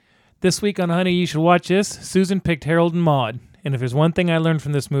This week on Honey, You Should Watch This, Susan picked Harold and Maude. And if there's one thing I learned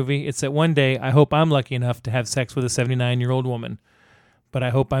from this movie, it's that one day I hope I'm lucky enough to have sex with a 79-year-old woman. But I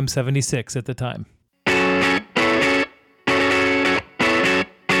hope I'm 76 at the time.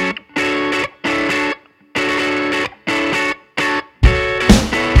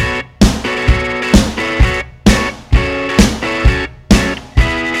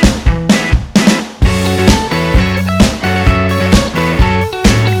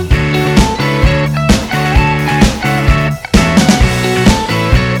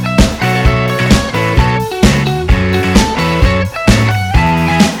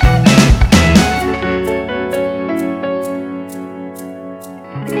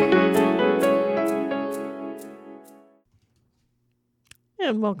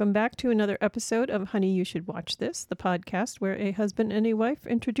 Welcome back to another episode of Honey, You Should Watch This, the podcast where a husband and a wife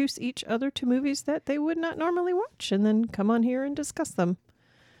introduce each other to movies that they would not normally watch and then come on here and discuss them.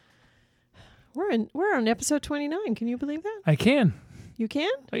 We're on episode 29. Can you believe that? I can. You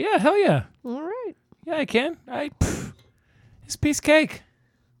can? Oh, yeah, hell yeah. All right. Yeah, I can. It's a piece of cake.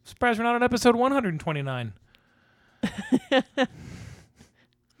 I'm surprised we're not on episode 129.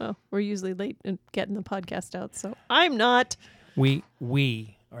 Well, we're usually late in getting the podcast out, so I'm not. We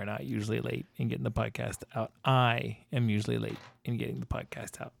are not usually late in getting the podcast out. I am usually late in getting the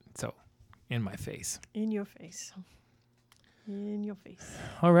podcast out. So, in my face. In your face. In your face.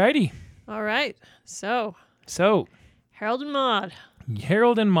 Alrighty. All right. So, Harold and Maude.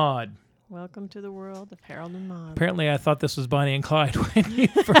 Harold and Maude. Welcome to the world of Harold and Maude. Apparently, I thought this was Bonnie and Clyde when you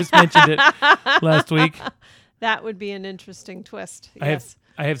first mentioned it last week. That would be an interesting twist. Yes.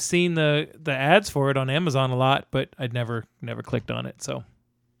 I have seen the ads for it on Amazon a lot, but I'd never clicked on it. So,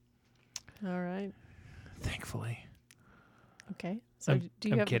 all right. Thankfully. Okay. So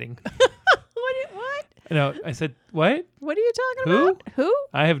I'm kidding. What? No, I said what? What are you talking about? Who?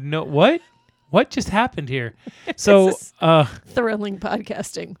 I have no what? What just happened here? So, thrilling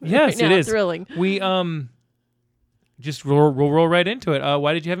podcasting. Yes, right now, it is thrilling. We just roll right into it.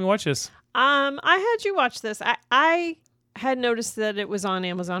 Why did you have me watch this? I had you watch this. I had noticed that it was on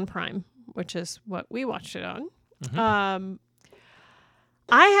Amazon Prime, which is what we watched it on. Mm-hmm.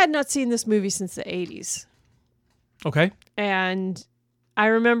 I had not seen this movie since the 80s. Okay. And I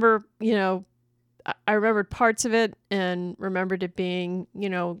remember, I remembered parts of it and remembered it being,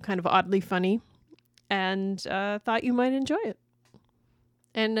 kind of oddly funny, and thought you might enjoy it.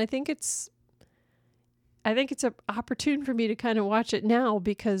 And I think it's an opportune for me to kind of watch it now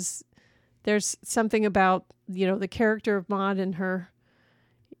because there's something about, the character of Maude and her,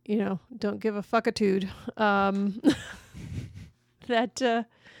 don't give a fuckitude, that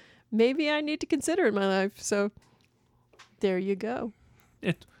maybe I need to consider in my life. So there you go.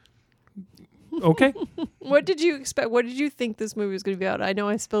 Okay. What did you expect? What did you think this movie was going to be about? I know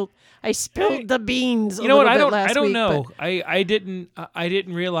I spilled the beans. You know what? I don't week, know. I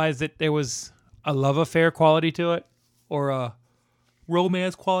didn't realize that there was a love affair quality to it or a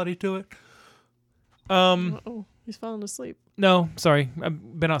romance quality to it. Oh, he's falling asleep. No, sorry.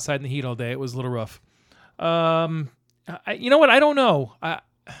 I've been outside in the heat all day. It was a little rough. You know what? I don't know.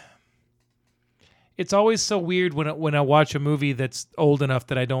 It's always so weird when I watch a movie that's old enough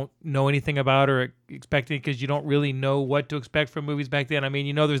that I don't know anything about or expect it, because you don't really know what to expect from movies back then. I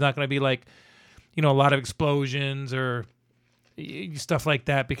mean, there's not going to be like, a lot of explosions or stuff like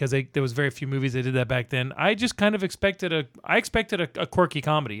that, because there was very few movies that did that back then. I just kind of expected a quirky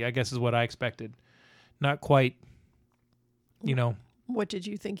comedy, I guess is what I expected. Not quite, What did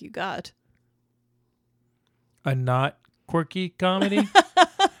you think you got? A not quirky comedy?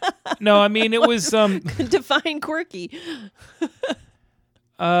 No, I mean, it was... Define quirky.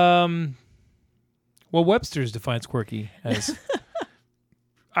 Well, Webster's defines quirky as...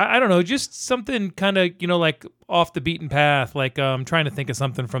 I don't know, just something kind of, like off the beaten path. Like, I'm trying to think of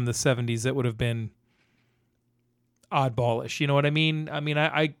something from the 70s that would have been oddballish. You know what I mean? I mean,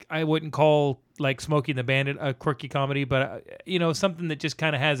 I wouldn't call like Smokey and the Bandit a quirky comedy, but something that just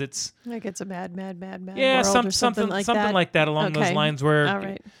kind of has its like it's a mad yeah, world something like that along those lines, where all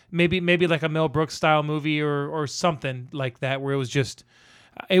right. maybe like a Mel Brooks style movie or something like that, where it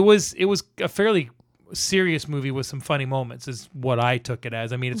was a fairly serious movie with some funny moments, is what I took it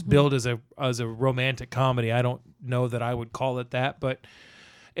as. I mean, it's billed as a romantic comedy. I don't know that I would call it that, but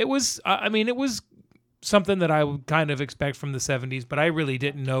it was. It was something that I would kind of expect from the 70s, but I really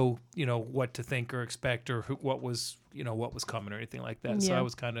didn't know, what to think or expect or what was coming or anything like that. Yeah. So I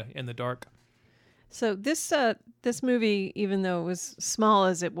was kind of in the dark. So this movie, even though it was small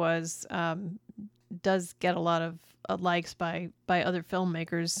as it was, does get a lot of likes by other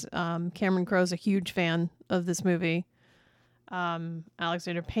filmmakers. Cameron Crowe's a huge fan of this movie.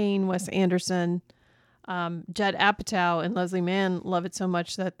 Alexander Payne, Wes Anderson, Judd Apatow, and Leslie Mann love it so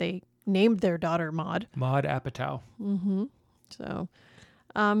much that they named their daughter Maud. Maud Apatow. Mm-hmm. So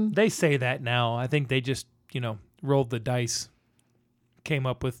they say that now. I think they just, rolled the dice, came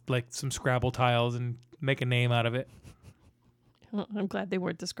up with like some Scrabble tiles and make a name out of it. Well, I'm glad they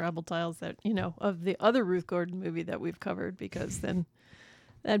weren't the Scrabble tiles that, of the other Ruth Gordon movie that we've covered, because then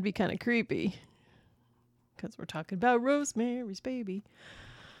that'd be kind of creepy. Because we're talking about Rosemary's Baby.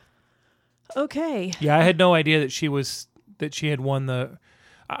 Okay. Yeah, I had no idea that she had won the...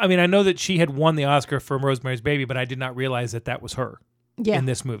 I mean, I know that she had won the Oscar for Rosemary's Baby, but I did not realize that was her. Yeah. In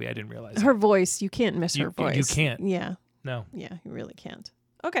this movie. I didn't realize her voice. You can't miss her voice. You can't. Yeah. No. Yeah, you really can't.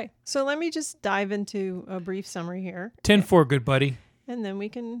 Okay, so let me just dive into a brief summary here. 10-4, good buddy. And then we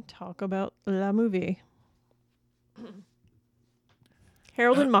can talk about la movie.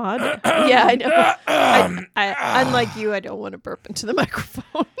 Harold and Maude. Yeah, I know. I unlike you, I don't want to burp into the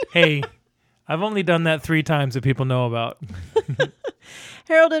microphone. Hey, I've only done that 3 times that people know about.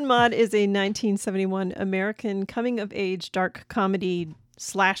 Harold and Maude is a 1971 American coming-of-age dark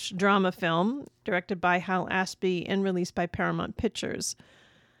comedy/drama film directed by Hal Ashby and released by Paramount Pictures.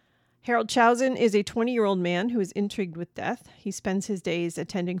 Harold Chausen is a 20-year-old man who is intrigued with death. He spends his days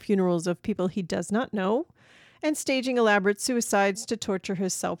attending funerals of people he does not know and staging elaborate suicides to torture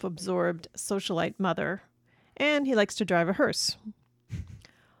his self-absorbed socialite mother. And he likes to drive a hearse.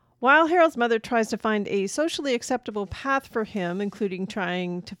 While Harold's mother tries to find a socially acceptable path for him, including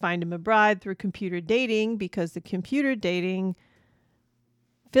trying to find him a bride through computer dating, because the computer dating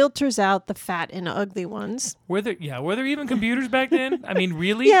filters out the fat and ugly ones. Were there even computers back then? I mean,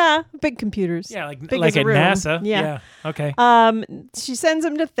 really? Yeah, big computers. Yeah, like big at NASA. Yeah. Okay. She sends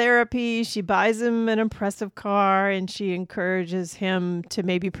him to therapy. She buys him an impressive car, and she encourages him to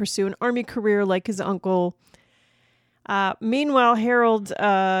maybe pursue an army career like his uncle. Meanwhile, Harold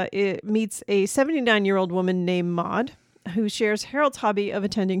meets a 79-year-old woman named Maud, who shares Harold's hobby of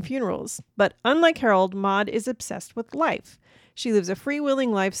attending funerals. But unlike Harold, Maud is obsessed with life. She lives a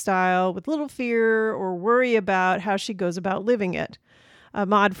freewheeling lifestyle with little fear or worry about how she goes about living it.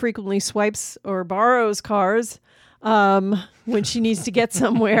 Maud frequently swipes or borrows cars when she needs to get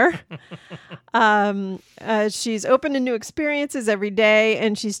somewhere. She's open to new experiences every day,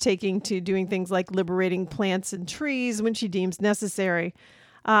 and she's taking to doing things like liberating plants and trees when she deems necessary.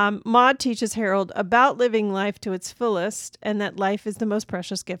 Maud teaches Harold about living life to its fullest, and that life is the most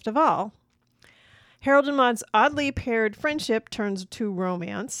precious gift of all. Harold and Maud's oddly paired friendship turns to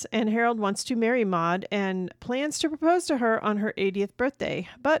romance, and Harold wants to marry Maud and plans to propose to her on her 80th birthday.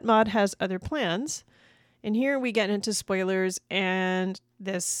 But Maud has other plans. And here we get into spoilers and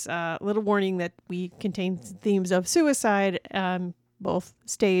this little warning that we contain themes of suicide, both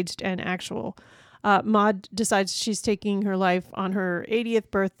staged and actual. Maud decides she's taking her life on her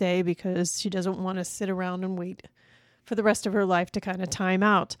 80th birthday because she doesn't want to sit around and wait for the rest of her life to kind of time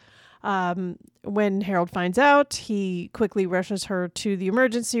out. When Harold finds out, he quickly rushes her to the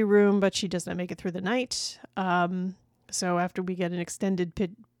emergency room, but she does not make it through the night. So after we get an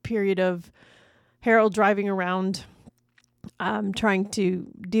extended period of Harold driving around, trying to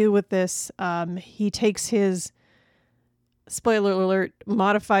deal with this, he takes his, spoiler alert,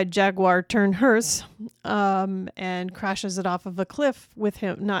 modified Jaguar turned hearse, and crashes it off of a cliff with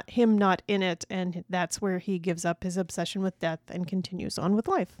him not in it. And that's where he gives up his obsession with death and continues on with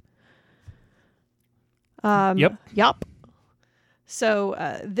life. Yup.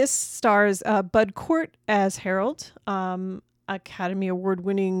 So this stars Bud Cort as Harold, Academy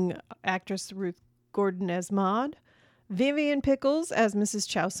Award-winning actress Ruth Gordon as Maud, Vivian Pickles as Mrs.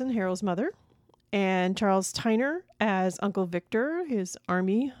 Chausen, Harold's mother, and Charles Tyner as Uncle Victor, his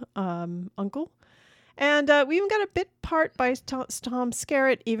army uncle. And we even got a bit part by Tom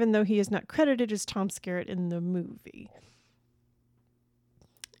Skerritt, even though he is not credited as Tom Skerritt in the movie.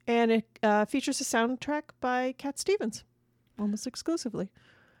 And it features a soundtrack by Cat Stevens, almost exclusively.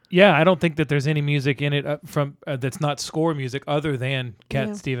 Yeah, I don't think that there's any music in it from that's not score music other than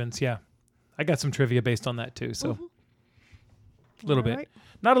Cat Stevens. Yeah, I got some trivia based on that too. So a little bit. Right.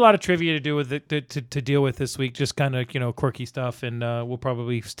 Not a lot of trivia to do with it to deal with this week. Just kind of quirky stuff, and we'll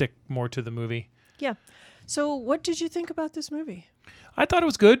probably stick more to the movie. Yeah. So, what did you think about this movie? I thought it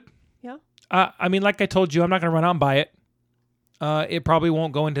was good. Yeah. I mean, like I told you, I'm not going to run out and buy it. It probably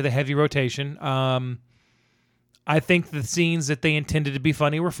won't go into the heavy rotation. I think the scenes that they intended to be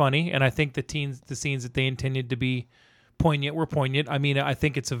funny were funny, and I think the scenes that they intended to be poignant were poignant. I mean, I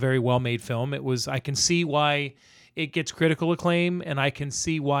think it's a very well-made film. I can see why it gets critical acclaim, and I can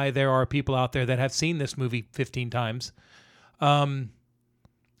see why there are people out there that have seen this movie 15 times.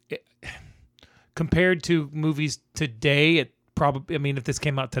 Compared to movies today, it probably, I mean, if this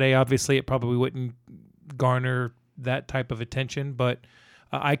came out today, obviously it probably wouldn't garner that type of attention, but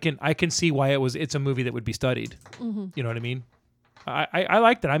I can see why it's a movie that would be studied. Mm-hmm. You know what I mean? I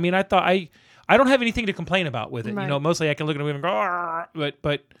liked it. I mean, I thought I don't have anything to complain about with it. Right. You know, mostly I can look at a movie and go, "Arr!"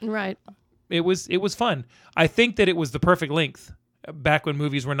 but Right. it was fun. I think that it was the perfect length back when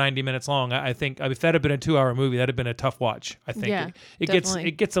movies were 90 minutes long. I think if that had been a 2-hour movie, that'd have been a tough watch. I think Yeah,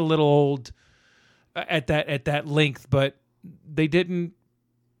 it gets a little old at that length, but they didn't.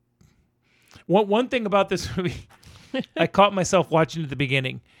 One thing about this movie, I caught myself watching at the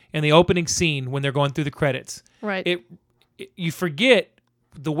beginning and the opening scene when they're going through the credits. Right. You forget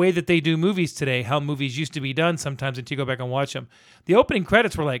the way that they do movies today, how movies used to be done sometimes until you go back and watch them. The opening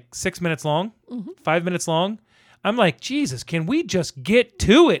credits were like 6 minutes long, 5 minutes long. I'm like, Jesus, can we just get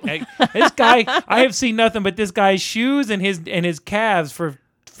to it? This guy, I have seen nothing but this guy's shoes and his calves for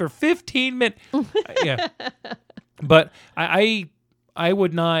 15 minutes. Yeah. But I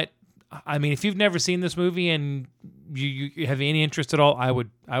would not, I mean, if you've never seen this movie and you have any interest at all,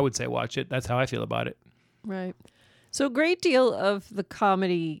 I would say watch it. That's how I feel about it. Right. So a great deal of the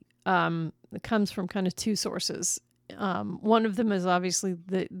comedy comes from kind of two sources. One of them is obviously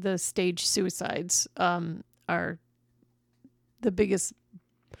the stage suicides are the biggest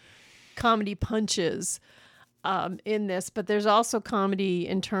comedy punches in this, but there's also comedy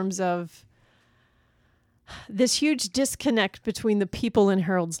in terms of this huge disconnect between the people in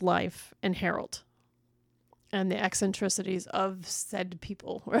Harold's life and Harold and the eccentricities of said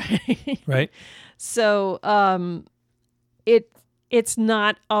people, right? Right. So it's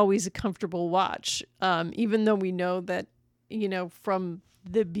not always a comfortable watch, even though we know that, you know, from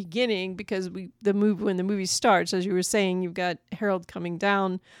the beginning, because when the movie starts, as you were saying, you've got Harold coming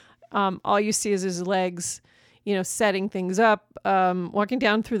down. All you see is his legs, you know, setting things up, walking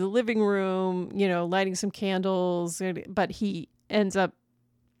down through the living room, you know, lighting some candles, but he ends up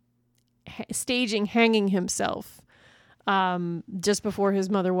hanging himself just before his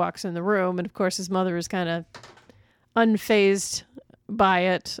mother walks in the room. And of course, his mother is kind of unfazed by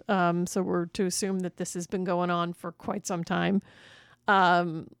it. So we're to assume that this has been going on for quite some time.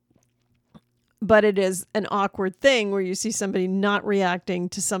 But it is an awkward thing where you see somebody not reacting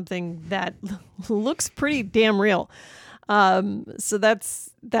to something that looks pretty damn real. So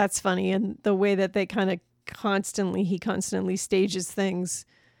that's funny. And the way that they kind of he constantly stages things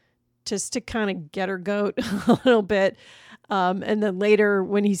just to kind of get her goat a little bit. And then later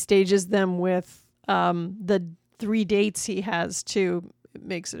when he stages them with the 3 dates he has too, it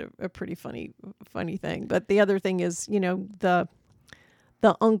makes it a pretty funny thing. But the other thing is, you know, the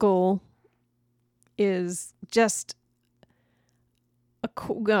uncle is just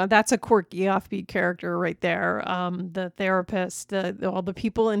that's a quirky offbeat character right there. The therapist, all the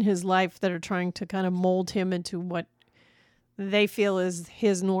people in his life that are trying to kind of mold him into what they feel is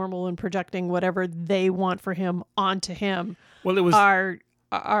his normal and projecting whatever they want for him onto him. Well, it was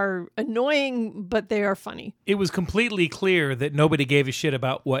are annoying, but they are funny. It was completely clear that nobody gave a shit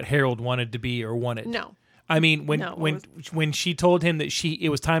about what Harold wanted to be or wanted. No. I mean, when she told him that it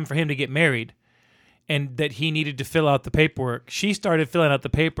was time for him to get married and that he needed to fill out the paperwork, she started filling out the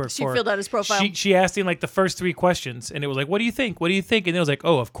paperwork. She filled out his profile. She asked him like the first 3 questions, and it was like, "What do you think? What do you think?" And it was like,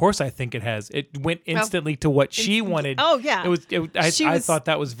 "Oh, of course I think it has." It went instantly to what she wanted. Oh yeah, I thought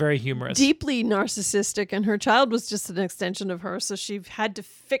that was very humorous. Deeply narcissistic, and her child was just an extension of her, so she had to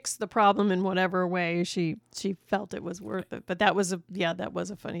fix the problem in whatever way she felt it was worth it. But that was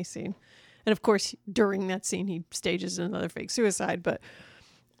a funny scene. And of course, during that scene, he stages another fake suicide. But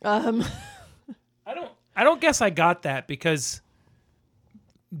I don't guess I got that, because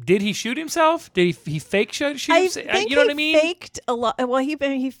did he shoot himself? Did he fake shoot himself? You know what I mean? Faked a lot. Well,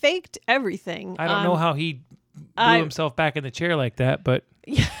 he faked everything. I don't know how he blew himself back in the chair like that, but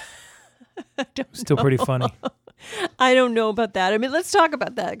still pretty funny. I don't know about that. I mean, let's talk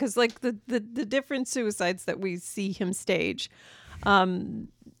about that, because like the different suicides that we see him stage.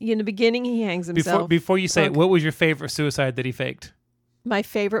 In the beginning, he hangs himself. Before you say it, what was your favorite suicide that he faked? My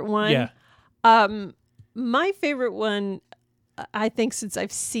favorite one? Yeah. My favorite one, I think since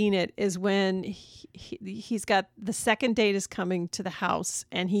I've seen it, is when he's got the second date is coming to the house,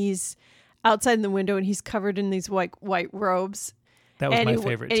 and he's outside in the window, and he's covered in these white robes. That was my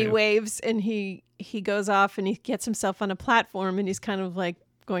favorite too. And he waves, and he goes off, and he gets himself on a platform, and he's kind of like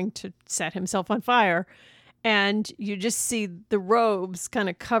going to set himself on fire. And you just see the robes kind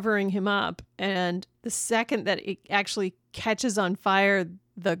of covering him up. And the second that it actually catches on fire,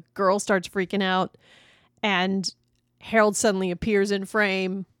 the girl starts freaking out. And Harold suddenly appears in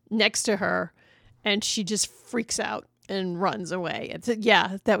frame next to her. And she just freaks out and runs away.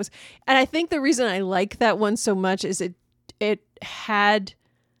 That was. And I think the reason I like that one so much is it had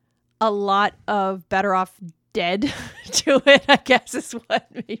a lot of Better Off Dead to it, I guess is what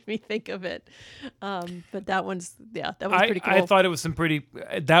made me think of it. But that one's, that was pretty cool. I thought it was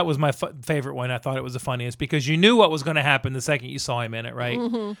that was my favorite one. I thought it was the funniest because you knew what was going to happen the second you saw him in it, right?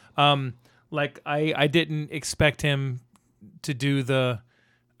 Mm-hmm. Like I didn't expect him to do the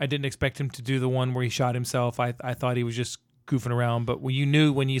one where he shot himself. I thought he was just goofing around, but you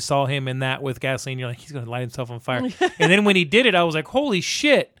knew when you saw him in that with gasoline, you're like, he's going to light himself on fire. And then when he did it, I was like, holy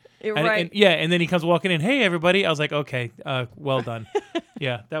shit. Right. And then he comes walking in, hey everybody. I was like, okay, well done.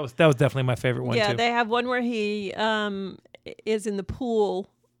 Yeah, that was definitely my favorite one too. Yeah, they have one where he is in the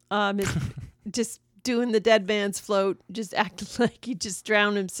pool, is just doing the dead man's float, just acting like he just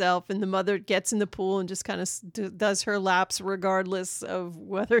drowned himself, and the mother gets in the pool and just kind of does her laps regardless of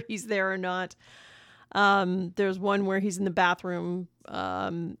whether he's there or not. There's one where he's in the bathroom,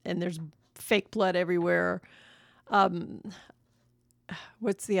 and there's fake blood everywhere.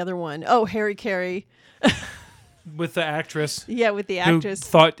 What's the other one? Oh, Harry Carey. With the actress. Yeah, with the actress. Who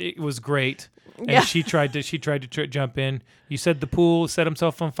thought it was great. And Yeah. she tried to jump in. You said the pool set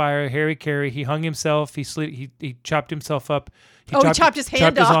himself on fire. Harry Carey, he hung himself. He chopped himself up. He chopped his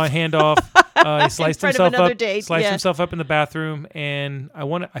hand off. Chopped his hand off. He sliced front of himself another up. date, Sliced yeah. himself up in the bathroom. And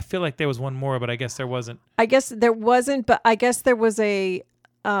I feel like there was one more, but I guess there wasn't. I guess there wasn't, but I guess there was a,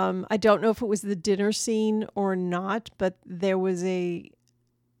 I don't know if it was the dinner scene or not, but there was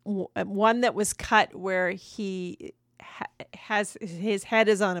one that was cut where he has his head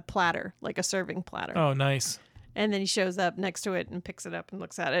is on a platter, like a serving platter. Oh, nice. And then he shows up next to it and picks it up and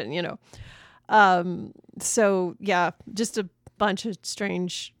looks at it, and, so yeah, just a bunch of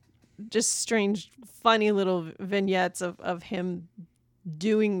strange, funny little vignettes of him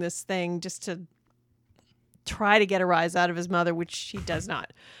doing this thing just to try to get a rise out of his mother, which he does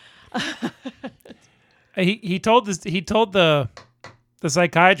not. He told the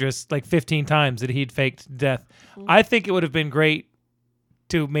psychiatrist like 15 times that he'd faked death. Mm-hmm. I think it would have been great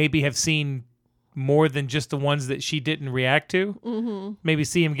to maybe have seen more than just the ones that she didn't react to. Mm-hmm. Maybe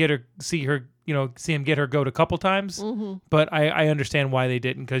see him get her goat a couple times. Mm-hmm. But I understand why they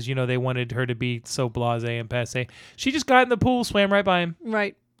didn't, because they wanted her to be so blasé and passé. She just got in the pool, swam right by him.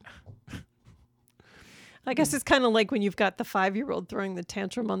 Right. I guess it's kind of like when you've got the 5-year-old throwing the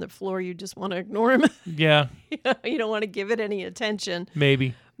tantrum on the floor, you just want to ignore him. Yeah, You don't want to give it any attention.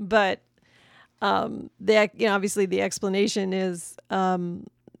 maybe. But obviously the explanation is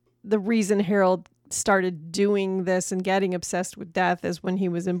the reason Harold started doing this and getting obsessed with death is when he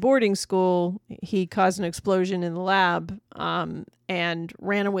was in boarding school, he caused an explosion in the lab and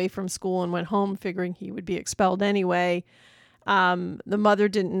ran away from school and went home figuring he would be expelled anyway. The mother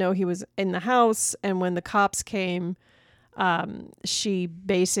didn't know he was in the house, and when the cops came, she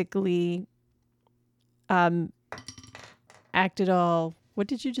basically acted all, what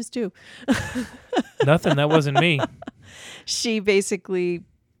did you just do? Nothing. That wasn't me. She basically,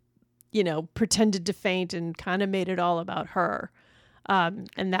 pretended to faint and kind of made it all about her.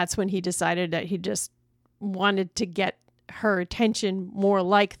 And that's when he decided that he just wanted to get her attention more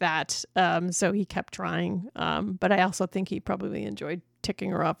like that. So he kept trying. But I also think he probably enjoyed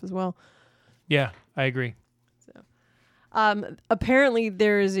ticking her off as well. Yeah, I agree. Apparently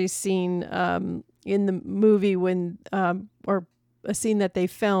there is a scene in the movie when, or a scene that they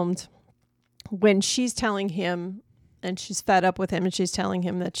filmed when she's telling him, and she's fed up with him, and she's telling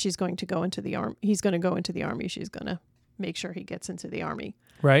him that she's going to go into the army. He's going to go into the army. She's going to make sure he gets into the army.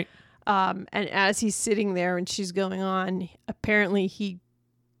 Right. And as he's sitting there and she's going on, apparently he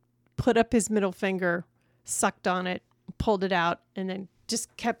put up his middle finger, sucked on it, pulled it out, and then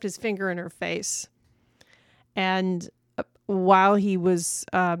just kept his finger in her face. And while he was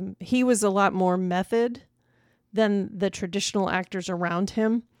a lot more method than the traditional actors around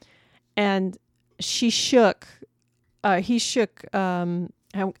him. And he shook, I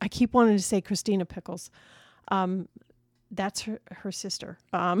keep wanting to say Christina Pickles. That's her sister.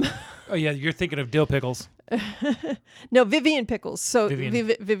 Oh yeah, you're thinking of Dill Pickles. No, Vivian Pickles. So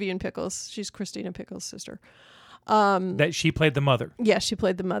Vivian. Vivian Pickles. She's Christina Pickles' sister. That she played the mother. Yeah, she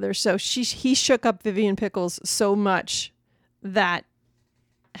played the mother. So he shook up Vivian Pickles so much that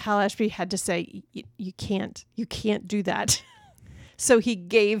Hal Ashby had to say, you can't do that. So he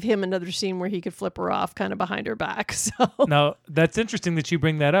gave him another scene where he could flip her off kind of behind her back. So Now, that's interesting that you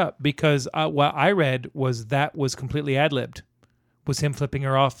bring that up, because what I read was that was completely ad-libbed. Was him flipping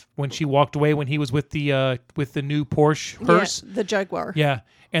her off when she walked away when he was with the new Porsche hearse. Yeah, the Jaguar. Yeah.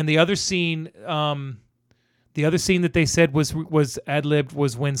 And the other scene that they said was ad-libbed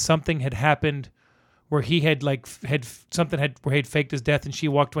was when something had happened where he had where he'd faked his death and she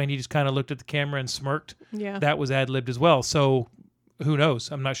walked away and he just kind of looked at the camera and smirked. Yeah. That was ad-libbed as well. So who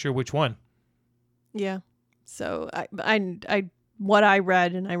knows? I'm not sure which one. Yeah. So I what I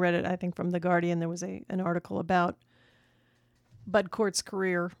read, and I read it, I think, from The Guardian, there was an article about Bud Cort's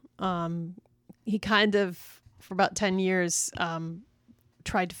career. He kind of, for about 10 years,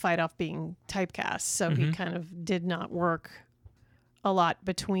 tried to fight off being typecast. So he kind of did not work a lot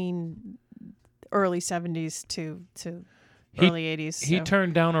between early 70s to early 80s. So. He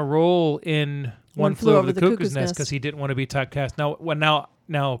turned down a role in One Flew Over the Cuckoo's Nest because he didn't want to be typecast.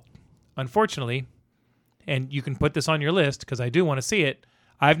 Now, unfortunately, and you can put this on your list because I do want to see it,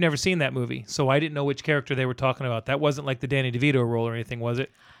 I've never seen that movie, so I didn't know which character they were talking about. That wasn't like the Danny DeVito role or anything, was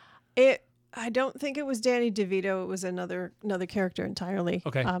it? I don't think it was Danny DeVito. It was another character entirely.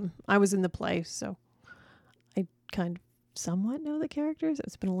 Okay. I was in the play, so I kind of somewhat know the characters.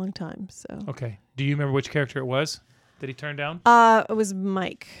 It's been a long time, so. Okay. Do you remember which character it was that he turned down? It was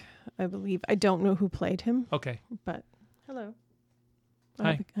Mike, I believe. I don't know who played him. Okay. But hello.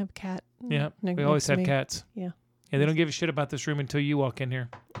 Hi. I have a cat. Yeah. We always have cats. Yeah. Yeah, they don't give a shit about this room until you walk in here.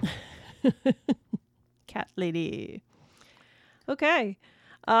 Cat lady. Okay.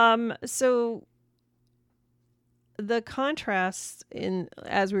 So the contrasts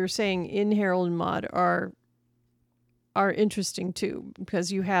as we were saying, in Harold and Maude are interesting too,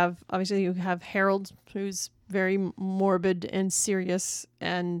 because you have Harold, who's very morbid and serious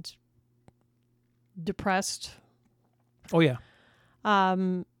and depressed. Oh yeah.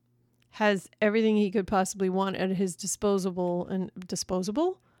 Has everything he could possibly want at his disposal.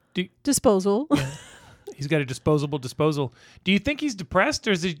 Yeah. He's got a disposal. Do you think he's depressed,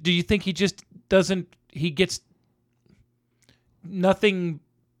 or do you think he just doesn't? Nothing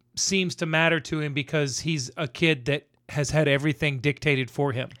seems to matter to him because he's a kid that has had everything dictated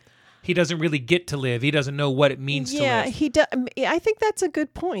for him. He doesn't really get to live. He doesn't know what it means to live. Yeah, he does. I think that's a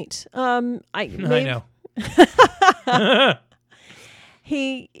good point. I know.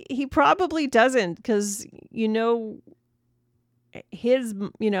 He probably doesn't, because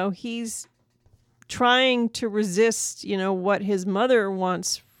he's trying to resist what his mother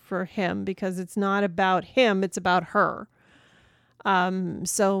wants for him, because it's not about him, it's about her.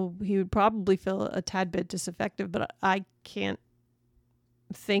 So he would probably feel a tad bit disaffected, but I can't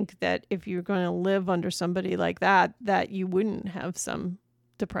think that if you're going to live under somebody like that you wouldn't have some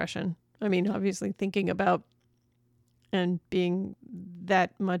depression. I mean, obviously thinking about and being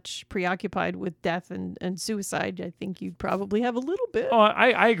that much preoccupied with death and suicide, I think you'd probably have a little bit. Oh,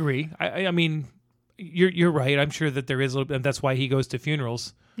 I agree. I mean, you're right. I'm sure that there is a little bit, and that's why he goes to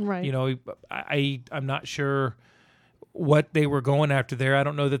funerals. Right. I'm not sure what they were going after there. I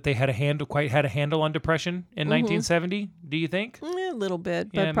don't know that they had quite had a handle on depression in 1970. Do you think? A little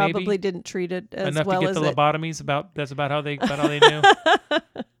bit, but Yeah, probably maybe. didn't treat it as Enough well to get as the it. lobotomies. That's about how they knew.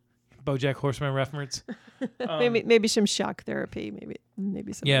 BoJack Horseman reference. Maybe some shock therapy,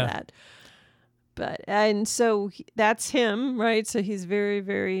 maybe some of that. But and so that's him, right? So he's very,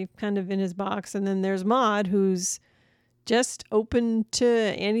 very kind of in his box, and then there's Maude, who's just open to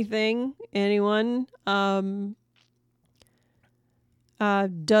anything, anyone.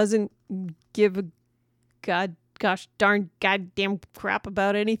 Doesn't give a gosh darn goddamn crap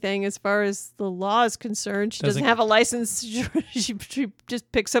about anything as far as the law is concerned. She doesn't have a license. She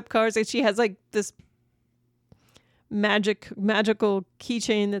just picks up cars, and she has like this magical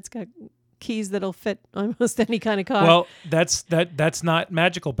keychain that's got keys that'll fit almost any kind of car. Well, that's not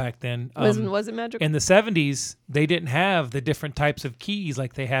magical back then. Was it magical? In the 70s, they didn't have the different types of keys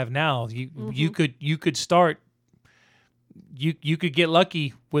like they have now. You could start. You could get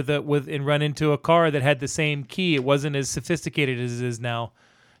lucky and run into a car that had the same key. It wasn't as sophisticated as it is now,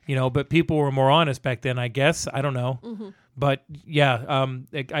 but people were more honest back then, I guess. I don't know. But yeah,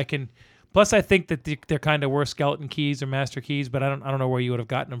 I can. Plus, I think that they're kind of were skeleton keys or master keys, but I don't know where you would have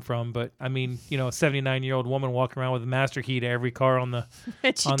gotten them from. But I mean, a 79-year-old woman walking around with a master key to every car on the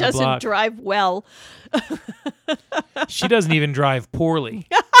and she on the doesn't block. drive well. She doesn't even drive poorly.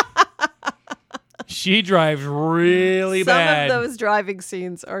 She drives really bad. Some of those driving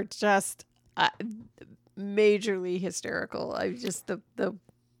scenes are just majorly hysterical. I just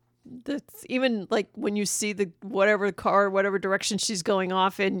that's even like when you see whatever direction she's going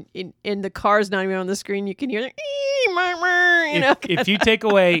off in the car's not even on the screen, you can hear like, if you take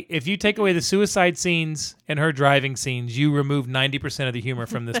away the suicide scenes and her driving scenes, you remove 90% of the humor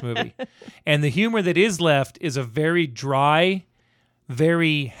from this movie. And the humor that is left is a very dry,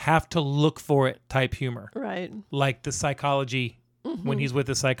 very have to look for it type humor. Right. Like the psychology when he's with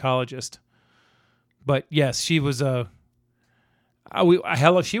the psychologist. But yes, she was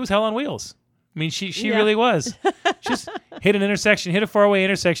she was hell on wheels. I mean, she Yeah. really was. Just hit an intersection, hit a 4-way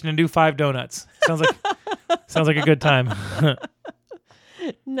intersection, and do 5 donuts. Sounds like a good time.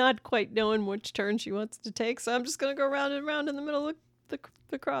 Not quite knowing which turn she wants to take, so I'm just gonna go round and round in the middle of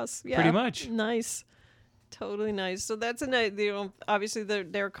the cross. Yeah, Pretty much. Nice, totally nice. So that's a nice. Obviously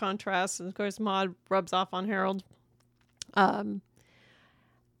their contrasts, and of course Maud rubs off on Harold.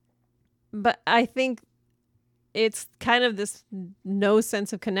 But I think it's kind of this no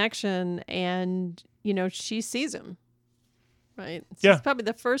sense of connection, and she sees him, right? Yeah. She's probably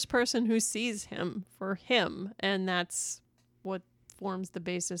the first person who sees him for him, and that's what forms the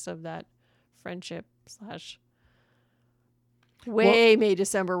basis of that friendship / May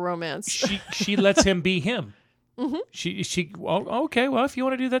December romance. She lets him be him. Mm-hmm. She okay. Well, if you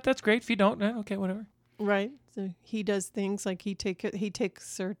want to do that, that's great. If you don't, okay, whatever. Right. So he does things like he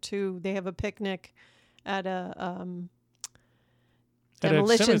takes her to. They have a picnic at a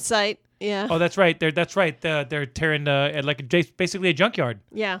demolition site. Yeah. Oh, that's right. They're tearing basically a junkyard.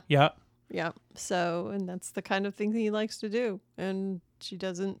 Yeah. Yeah. Yeah. So, and that's the kind of thing he likes to do, and she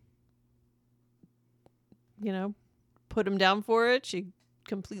doesn't, put him down for it. She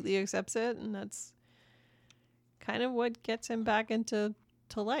completely accepts it, and that's kind of what gets him back into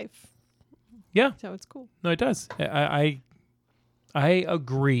life. Yeah. So it's cool. No, it does. I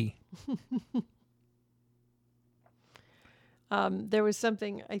agree. There was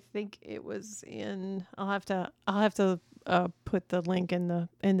something, I think it was in. I'll have to put the link in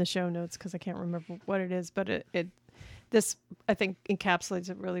the show notes because I can't remember what it is. But this I think encapsulates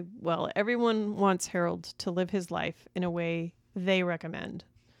it really well. Everyone wants Harold to live his life in a way they recommend.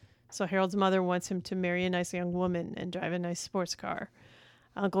 So Harold's mother wants him to marry a nice young woman and drive a nice sports car.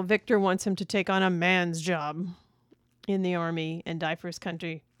 Uncle Victor wants him to take on a man's job in the army and die for his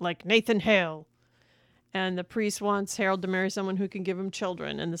country, like Nathan Hale. And the priest wants Harold to marry someone who can give him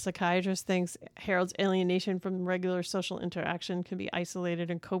children. And the psychiatrist thinks Harold's alienation from regular social interaction can be isolated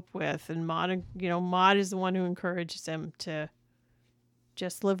and coped with. And Maud is the one who encourages him to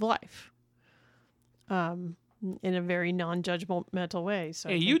just live life in a very non-judgmental way. So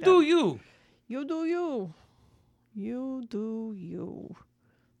hey, you do you. You do you. You do you.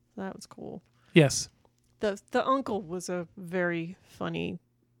 That was cool. Yes. The uncle was a very funny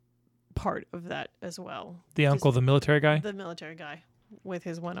part of that as well. The uncle, the military guy? The military guy with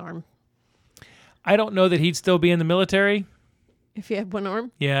his one arm. I don't know that he'd still be in the military. If he had one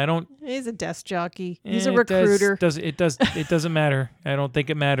arm? Yeah, I don't. He's a desk jockey. He's a recruiter. It doesn't matter. I don't think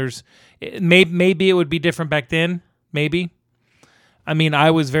it matters. Maybe it would be different back then. Maybe. I mean,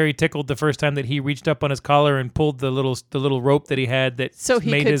 I was very tickled the first time that he reached up on his collar and pulled the little rope that he had that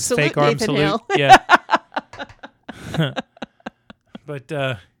made his fake arm Nathan salute. Hale. Yeah. But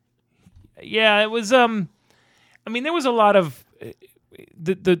yeah, it was. I mean, there was a lot of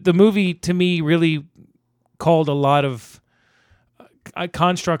the movie to me really called a lot of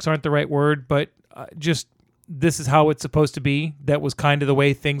constructs aren't the right word, but just this is how it's supposed to be. That was kind of the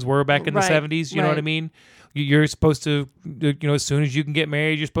way things were back in the 70s. You know what I mean? You're supposed to, as soon as you can get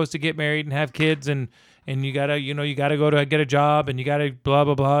married, you're supposed to get married and have kids, and you gotta, you gotta go to get a job, and you gotta blah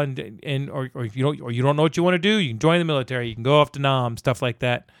blah blah, and or if you don't know what you want to do, you can join the military, you can go off to Nam, stuff like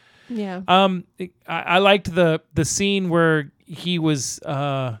that. Yeah. I liked the scene where he was,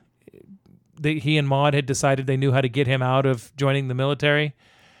 he and Maud had decided they knew how to get him out of joining the military.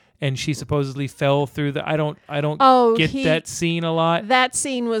 And she supposedly fell through the. I don't get that scene a lot. That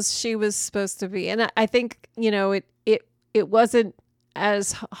scene was she was supposed to be, and I think it wasn't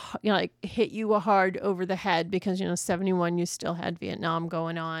as like hit you hard over the head because 71 you still had Vietnam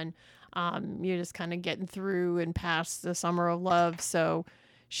going on. You're just kind of getting through and past the summer of love. So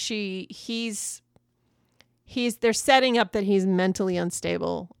they're setting up that he's mentally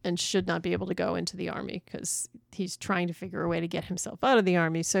unstable and should not be able to go into the army because he's trying to figure a way to get himself out of the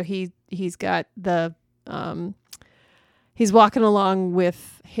army. So he's got the he's walking along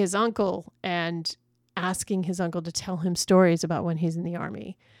with his uncle and asking his uncle to tell him stories about when he's in the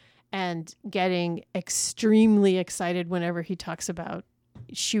army and getting extremely excited whenever he talks about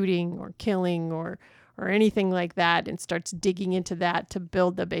shooting or killing or anything like that and starts digging into that to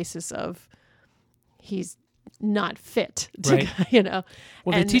build the basis of he's not fit to, right.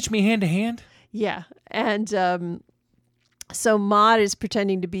 Will they teach me hand to hand? Yeah. And so Maud is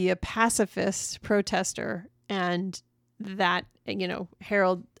pretending to be a pacifist protester, and that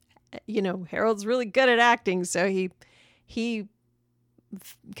Harold's really good at acting, so he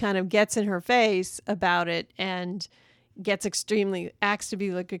kind of gets in her face about it and acts to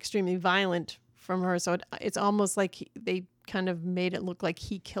be like extremely violent from her. So it's almost like they kind of made it look like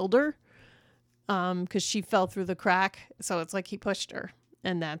he killed her. Because she fell through the crack, so it's like he pushed her,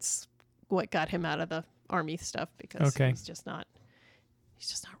 and that's what got him out of the army stuff, because Okay. he's just not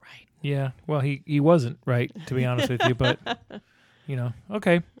right. Yeah. Well, he wasn't right, to be honest with you, but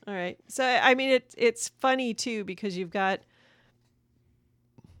okay. All right. So I mean, it's funny too, because you've got,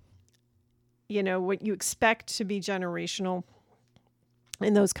 what you expect to be generational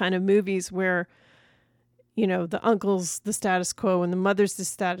in those kind of movies where, the uncle's the status quo and the mother's the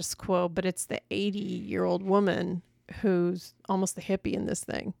status quo, but it's the 80-year-old woman who's almost the hippie in this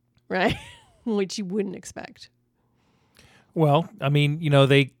thing, right? Which you wouldn't expect. Well, I mean,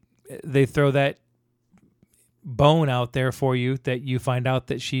 they throw that bone out there for you that you find out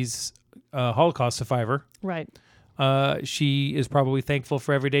that she's a Holocaust survivor. Right. She is probably thankful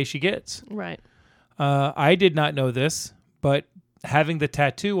for every day she gets. Right. I did not know this, but having the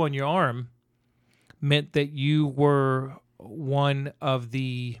tattoo on your arm meant that you were one of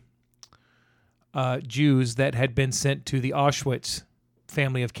the Jews that had been sent to the Auschwitz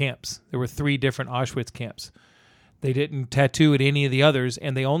family of camps. There were 3 different Auschwitz camps. They didn't tattoo at any of the others,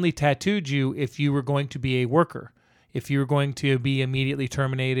 and they only tattooed you if you were going to be a worker. If you were going to be immediately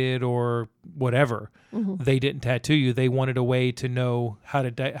terminated or whatever, they didn't tattoo you. They wanted a way to know how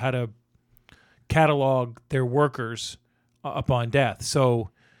to catalog their workers upon death. So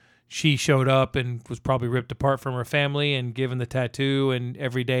she showed up and was probably ripped apart from her family and given the tattoo, and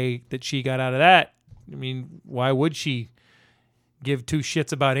every day that she got out of that, I mean, why would she give 2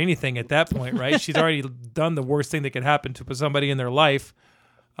 shits about anything at that point, right? She's already done the worst thing that could happen to somebody in their life.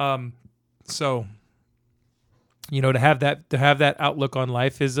 So, to have that outlook on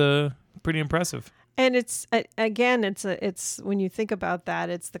life is pretty impressive. And it's when you think about that,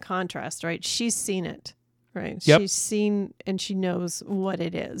 it's the contrast, right? She's seen it, right? Yep. She's seen and she knows what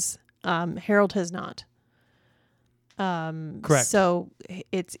it is. Harold has not. Correct. So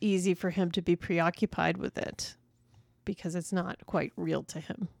it's easy for him to be preoccupied with it because it's not quite real to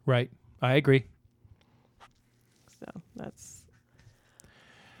him. Right. I agree. So that's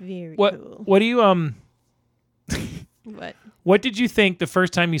very What cool. What do you What? What did you think the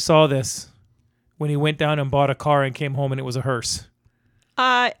first time you saw this when he went down and bought a car and came home and it was a hearse?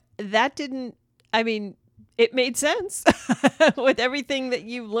 It made sense with everything that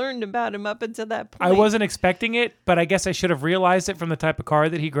you've learned about him up until that point. I wasn't expecting it, but I guess I should have realized it from the type of car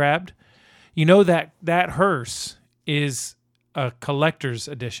that he grabbed. That hearse is a collector's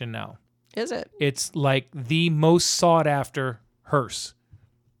edition now. Is it? It's like the most sought after hearse.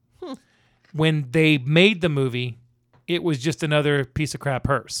 When they made the movie, it was just another piece of crap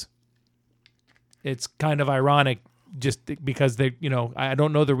hearse. It's kind of ironic just because I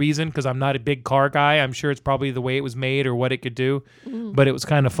don't know the reason because I'm not a big car guy. I'm sure it's probably the way it was made or what it could do. But it was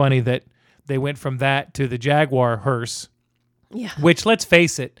kind of funny that they went from that to the Jaguar hearse. Yeah. Which, let's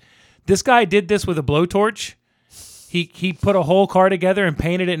face it, this guy did this with a blowtorch. He put a whole car together and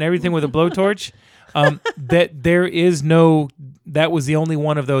painted it and everything with a blowtorch. That was the only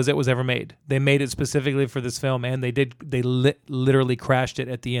one of those that was ever made. They made it specifically for this film, and they literally crashed it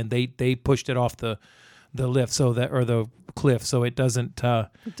at the end. They pushed it off the lift or the cliff, so it doesn't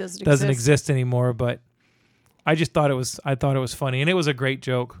exist anymore. But I just thought it was funny, and it was a great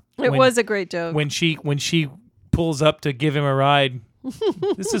joke. It was a great joke. When she pulls up to give him a ride,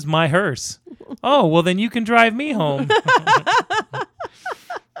 this is my hearse. Oh, well then you can drive me home.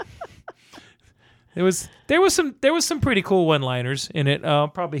 There was some pretty cool one-liners in it. I'll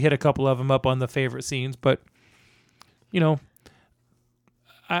probably hit a couple of them up on the favorite scenes, but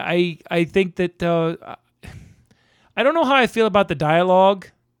I think that I don't know how I feel about the dialogue.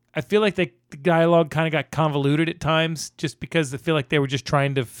 I feel like the dialogue kind of got convoluted at times, just because I feel like they were just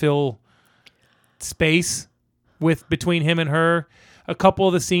trying to fill space between him and her. A couple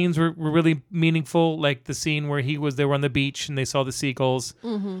of the scenes were really meaningful, like the scene where they were on the beach and they saw the seagulls.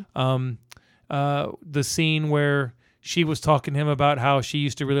 Mm-hmm. The scene where she was talking to him about how she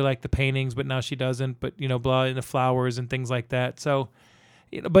used to really like the paintings, but now she doesn't. But blah, and the flowers and things like that. So,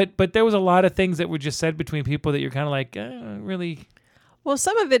 but there was a lot of things that were just said between people that you're kind of like, really. Well,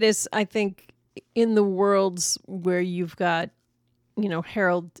 some of it is, I think, in the worlds where you've got,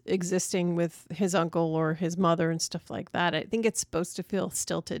 Harold existing with his uncle or his mother and stuff like that. I think it's supposed to feel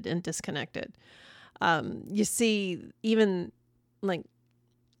stilted and disconnected. You see, even like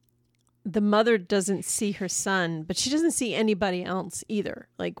the mother doesn't see her son, but she doesn't see anybody else either.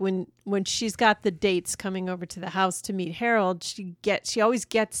 Like when she's got the dates coming over to the house to meet Harold, she always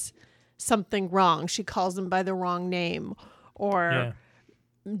gets something wrong. She calls him by the wrong name, or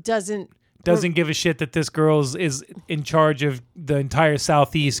doesn't give a shit that this girl is in charge of the entire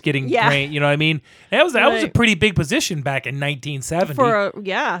Southeast getting grain. You know what I mean? That was a pretty big position back in 1970.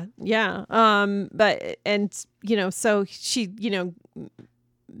 So she,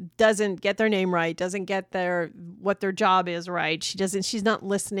 doesn't get their name right, doesn't get what their job is right. She's not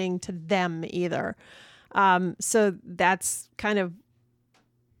listening to them either. So that's kind of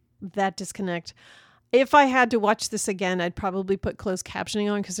that disconnect. If I had to watch this again, I'd probably put closed captioning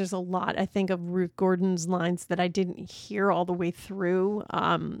on because there's a lot, I think, of Ruth Gordon's lines that I didn't hear all the way through.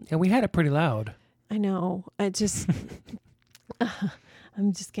 And we had it pretty loud. I know. I just,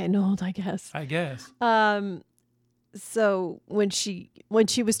 I'm just getting old, I guess. I guess. So when she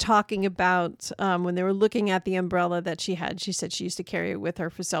was talking about when they were looking at the umbrella that she had, she said she used to carry it with her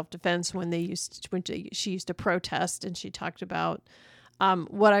for self-defense when she used to protest, and she talked about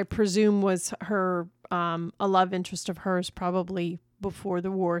what I presume was her a love interest of hers probably before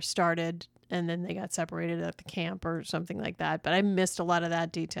the war started, and then they got separated at the camp or something like that. But I missed a lot of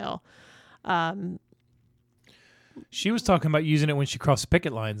that detail. She was talking about using it when she crossed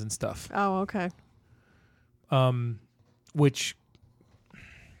picket lines and stuff. Oh, okay. Which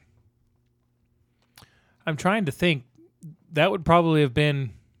I'm trying to think. That would probably have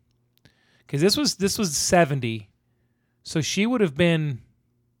been because this was 70, so she would have been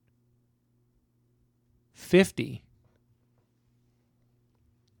 50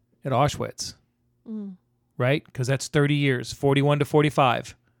 at Auschwitz, right? Because that's 30 years, 41 to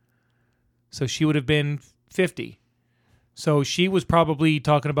 45. So she would have been 50. So she was probably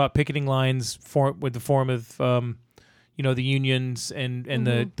talking about picketing lines with the form of, the unions and in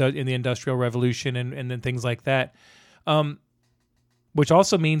the Industrial Revolution and then things like that, which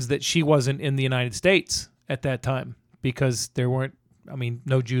also means that she wasn't in the United States at that time because there weren't. I mean,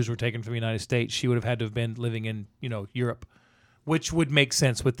 no Jews were taken from the United States. She would have had to have been living in Europe, which would make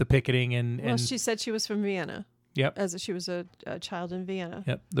sense with the picketing and. Well, she said she was from Vienna. Yep. As she was a child in Vienna.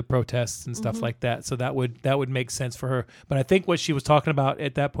 Yep. The protests and stuff like that. So that would make sense for her. But I think what she was talking about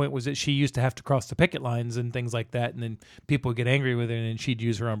at that point was that she used to have to cross the picket lines and things like that, and then people would get angry with her, and then she'd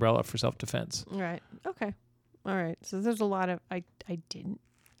use her umbrella for self-defense. Right. Okay. All right. So there's a lot of I didn't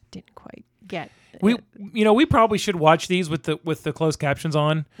quite get. We probably should watch these with the closed captions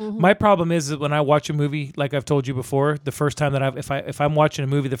on. My problem is that when I watch a movie, like I've told you before, the first time that if I'm watching a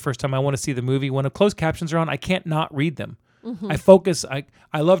movie, the first time I want to see the movie, when the closed captions are on, I can't not read them. I focus.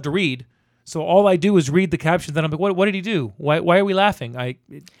 I love to read, so all I do is read the captions. And I'm like, what did he do? Why are we laughing? I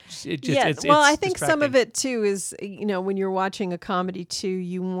think distracting. some of it too is when you're watching a comedy too,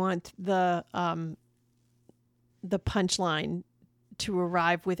 you want the punchline to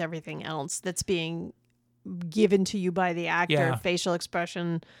arrive with everything else that's being given to you by the actor, facial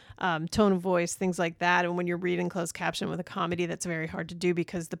expression, tone of voice, things like that. And when you're reading closed caption with a comedy, that's very hard to do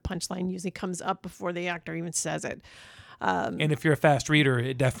because the punchline usually comes up before the actor even says it. And if you're a fast reader,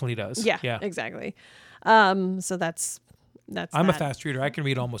 it definitely does. Yeah. Exactly. So that's I'm a fast reader. I can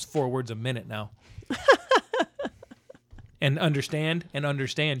read almost 4 words a minute now. and understand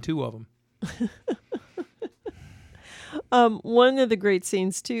two of them. One of the great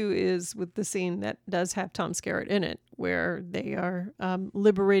scenes too is with the scene that does have Tom Skerritt in it, where they are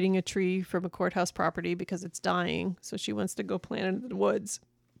liberating a tree from a courthouse property because it's dying. So she wants to go plant it in the woods,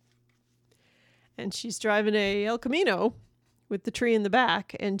 and she's driving a El Camino with the tree in the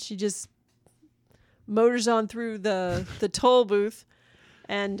back, and she just motors on through the toll booth,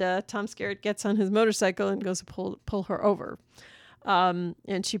 and Tom Skerritt gets on his motorcycle and goes to pull her over.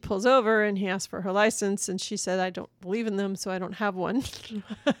 And she pulls over and he asks for her license, and she said, "I don't believe in them, so I don't have one."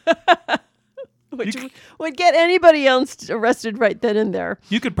 Which would get anybody else arrested right then and there.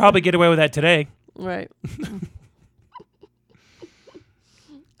 You could probably get away with that today. Right.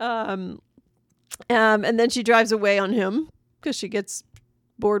 And then she drives away on him because she gets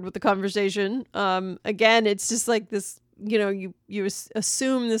bored with the conversation. Again, it's just like this, you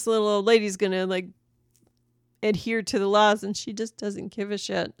assume this little old lady's going to adhere to the laws, and she just doesn't give a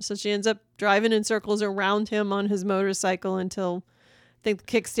shit. So she ends up driving in circles around him on his motorcycle until I think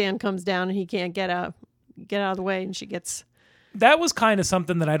the kickstand comes down and he can't get out of the way, and she gets. That was kind of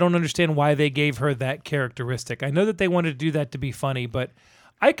something that I don't understand why they gave her that characteristic. I know that they wanted to do that to be funny, but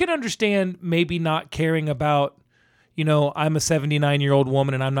I can understand maybe not caring about, I'm a 79-year-old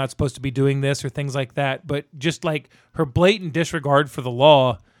woman and I'm not supposed to be doing this or things like that. But just like her blatant disregard for the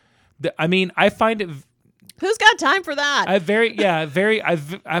law, I find it. Who's got time for that? I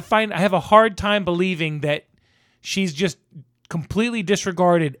have a hard time believing that she's just completely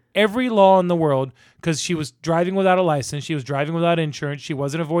disregarded every law in the world because she was driving without a license. She was driving without insurance. She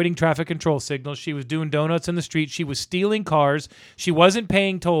wasn't avoiding traffic control signals. She was doing donuts in the street. She was stealing cars. She wasn't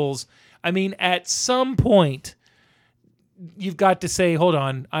paying tolls. At some point, you've got to say, hold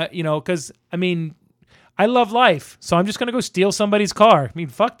on, because I love life. So I'm just going to go steal somebody's car.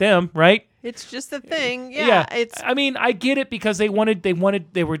 Fuck them, right? It's just a thing. Yeah. It's I mean, I get it because they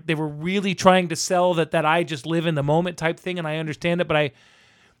were really trying to sell that I just live in the moment type thing, and I understand it, but I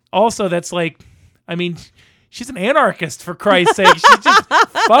also that's like, I mean, she's an anarchist, for Christ's sake. She's just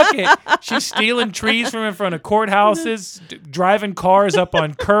fuck it. She's stealing trees from in front of courthouses, driving cars up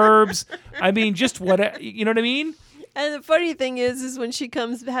on curbs. I mean, just what, you know what I mean? And the funny thing is when she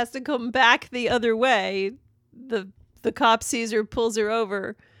has to come back the other way, the cop sees her, pulls her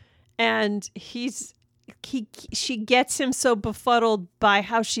over, and she gets him so befuddled by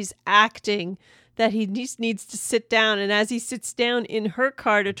how she's acting that he just needs to sit down. And as he sits down in her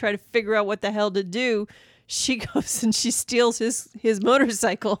car to try to figure out what the hell to do, she goes and she steals his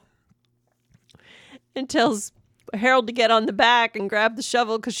motorcycle and tells Harold to get on the back and grab the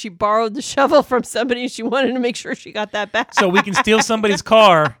shovel because she borrowed the shovel from somebody and she wanted to make sure she got that back. So we can steal somebody's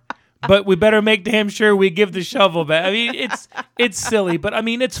car, but we better make damn sure we give the shovel back. I mean, it's silly, but I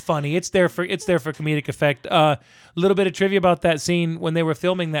mean, it's funny. It's there for comedic effect. A little bit of trivia about that scene: when they were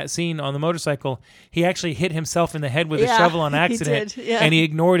filming that scene on the motorcycle, he actually hit himself in the head with a shovel on accident, he did, yeah. and he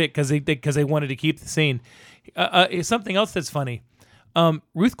ignored it because they wanted to keep the scene. Something else that's funny: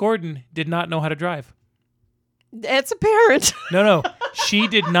 Ruth Gordon did not know how to drive. It's apparent. No, she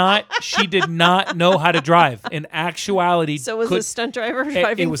did not. She did not know how to drive. In actuality, So was a stunt driver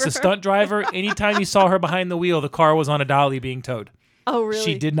driving? it was for a her? stunt driver. Anytime you saw her behind the wheel, the car was on a dolly being towed. Oh, really?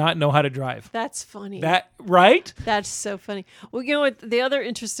 She did not know how to drive. That's funny. That right? That's so funny. Well, you know what? The other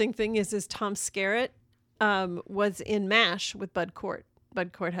interesting thing is Tom Skerritt was in MASH with Bud Cort.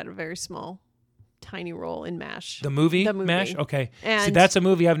 Bud Cort had a very small, tiny role in MASH. The movie? The movie. MASH? Okay. See, And- that's a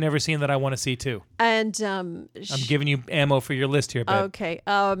movie I've never seen that I want to see too. And I'm giving you ammo for your list here, babe. okay.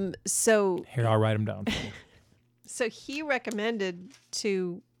 So Here, I'll write them down. he recommended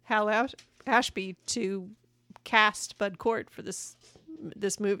to Hal Ashby to cast Bud Cort for this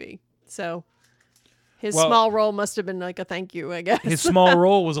movie. So his Well- small role must have been like a thank you, I guess. His small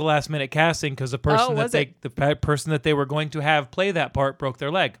role was a last minute casting because the person was it? the person that they were going to have play that part broke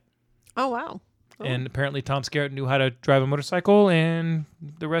their leg. Oh, wow. Oh. And apparently Tom Skerritt knew how to drive a motorcycle, and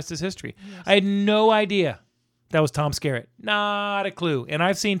the rest is history. I had no idea that was Tom Skerritt. Not a clue. And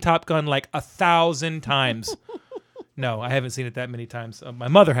I've seen Top Gun like 1,000 times. No, I haven't seen it that many times. My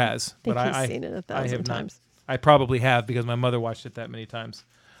mother has, I think but he's I seen it a I thousand have not. times. I probably have because my mother watched it that many times.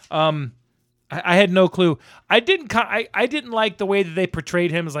 I had no clue. I didn't like the way that they portrayed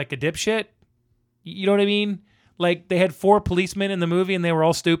him as like a dipshit. You know what I mean? Like they had 4 policemen in the movie and they were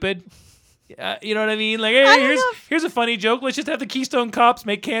all stupid. You know what I mean? Like, I hey, don't know here's a funny joke. Let's just have the Keystone Cops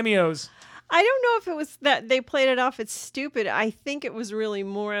make cameos. I don't know if it was that they played it off as stupid. I think it was really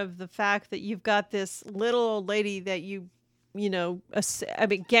more of the fact that you've got this little old lady that you know, I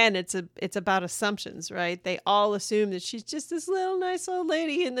mean, again, it's about assumptions, right? They all assume that she's just this little nice old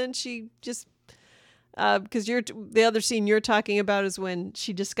lady, and then she just because the other scene you're talking about is when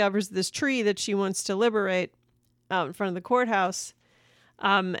she discovers this tree that she wants to liberate out in front of the courthouse,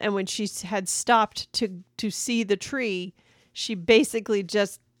 and when she had stopped to see the tree, she basically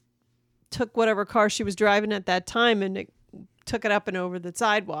just took whatever car she was driving at that time and took it up and over the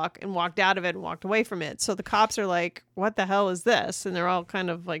sidewalk and walked out of it and walked away from it. So the cops are like, what the hell is this? And they're all kind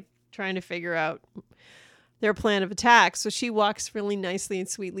of like trying to figure out their plan of attack. So she walks really nicely and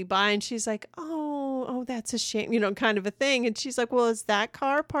sweetly by and she's like, oh, that's a shame, you know, kind of a thing. And she's like, well, is that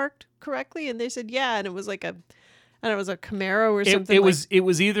car parked correctly? And they said, yeah. And it was like I don't know, it was a Camaro or something. It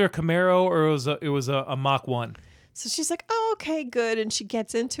was either a Camaro or it was a Mach 1. So she's like, oh, okay, good. And she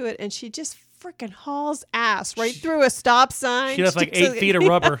gets into it and she just freaking hauls ass right through a stop sign. She left like 8 feet of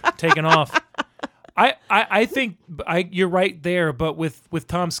rubber taken off. I think you're right there, but with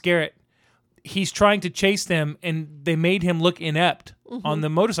Tom Skerritt, he's trying to chase them and they made him look inept on the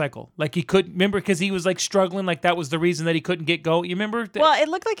motorcycle. Like he couldn't remember because he was like struggling, like that was the reason that he couldn't get go. You remember? Well, it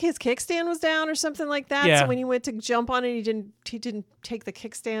looked like his kickstand was down or something like that. Yeah. So when he went to jump on it, he didn't take the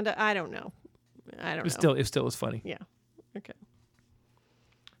kickstand. I don't know. It still was funny. Yeah. Okay.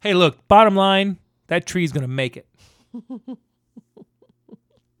 Hey, look, bottom line, that tree's going to make it.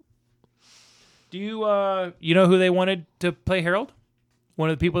 Do you know who they wanted to play Harold? One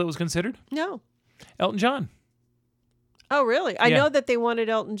of the people that was considered? No. Elton John. Oh, really? I Yeah. know that they wanted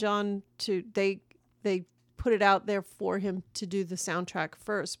Elton John to they put it out there for him to do the soundtrack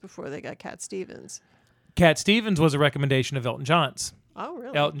first before they got Cat Stevens. Cat Stevens was a recommendation of Elton John's. Oh,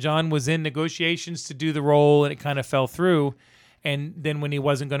 really? Elton John was in negotiations to do the role, and it kind of fell through. And then when he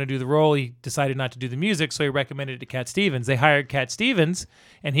wasn't going to do the role, he decided not to do the music, so he recommended it to Cat Stevens. They hired Cat Stevens,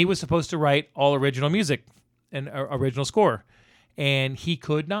 and he was supposed to write all original music and original score. And he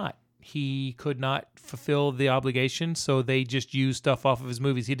could not. he could not fulfill the obligation, so they just used stuff off of his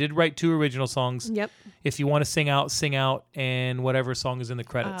movies. He did write 2 original songs. Yep. If you want to sing out, and whatever song is in the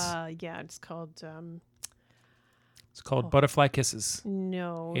credits. Yeah, it's called. It's called Butterfly Kisses.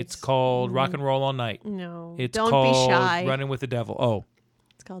 No. It's called Rock and Roll All Night. No. It's Don't called Be Shy. Running with the Devil. Oh.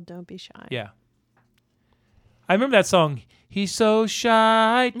 It's called Don't Be Shy. Yeah. I remember that song. He's so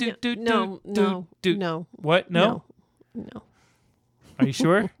shy. No. What? No? No. Are you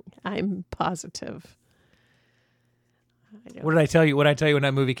sure? I'm positive. What did I tell you? What did I tell you when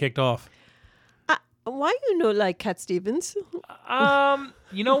that movie kicked off? Why you know like Cat Stevens?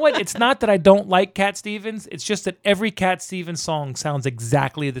 You know what? It's not that I don't like Cat Stevens. It's just that every Cat Stevens song sounds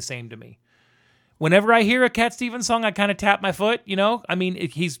exactly the same to me. Whenever I hear a Cat Stevens song, I kind of tap my foot. You know, I mean,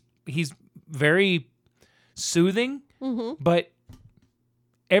 he's very soothing, but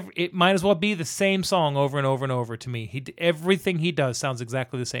it might as well be the same song over and over and over to me. Everything he does sounds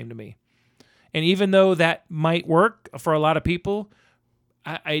exactly the same to me. And even though that might work for a lot of people,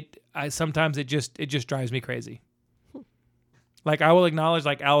 I sometimes it just drives me crazy. Like, I will acknowledge,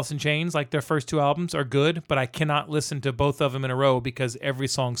 like, Alice in Chains, like, their first 2 albums are good, but I cannot listen to both of them in a row because every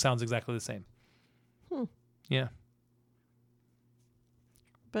song sounds exactly the same. Yeah.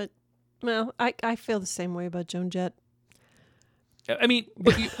 But, well, I feel the same way about Joan Jett. I mean,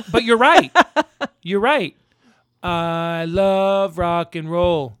 but you're right. You're right. I love rock and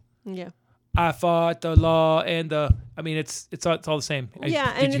roll. Yeah. I fought the law and the... I mean, it's all the same.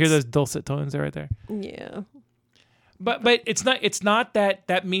 Yeah, Did you hear those dulcet tones there right there? Yeah. But it's not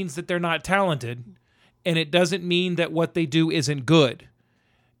that means that they're not talented, and it doesn't mean that what they do isn't good.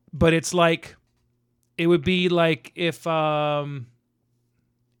 But it's like, it would be like if Arnold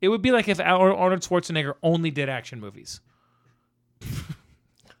Schwarzenegger only did action movies.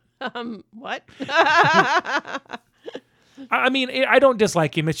 What? I mean, I don't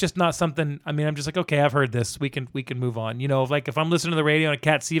dislike him. It's just not something. I mean, I'm just like, okay, I've heard this. We can move on. You know, like if I'm listening to the radio and a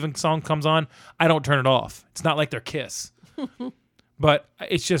Cat Stevens song comes on, I don't turn it off. It's not like they're Kiss, but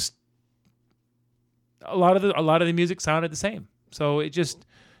it's just a lot of the music sounded the same. So it just,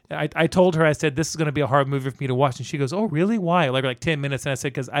 I told her, I said, this is going to be a hard movie for me to watch, and she goes, oh really? Why? Like 10 minutes, and I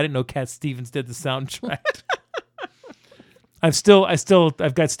said, because I didn't know Cat Stevens did the soundtrack.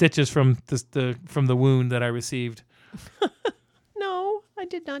 I've got stitches from the wound that I received. No, I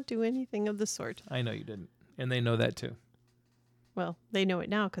did not do anything of the sort. I know you didn't. And they know that too. Well, they know it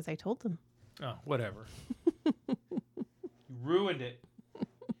now because I told them. Oh, whatever. You ruined it.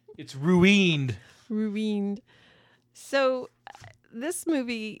 It's ruined. Ruined. So this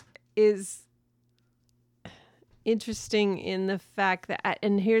movie is interesting in the fact that,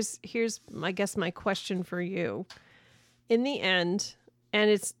 and here's I guess my question for you. In the end, and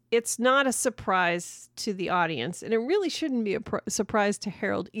it's not a surprise to the audience, and it really shouldn't be a surprise to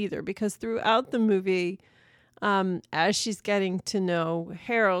Harold either, because throughout the movie, as she's getting to know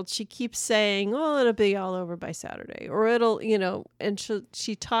Harold, she keeps saying, "Oh, it'll be all over by Saturday," or it'll, and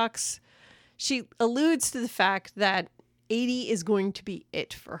she alludes to the fact that 80 is going to be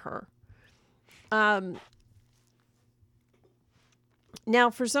it for her. Now,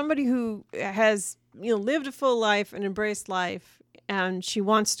 for somebody who has lived a full life and embraced life, and she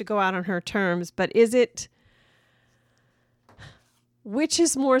wants to go out on her terms, but which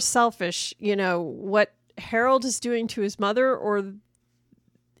is more selfish, what Harold is doing to his mother, or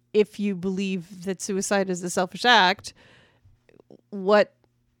if you believe that suicide is a selfish act, what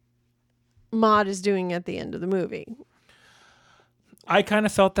Maude is doing at the end of the movie? I kind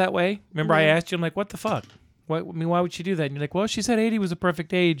of felt that way. Remember, I asked you, I'm like, what the fuck? Why would she do that? And you're like, well, she said 80 was a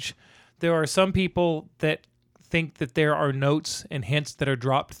perfect age. There are some people that think that there are notes and hints that are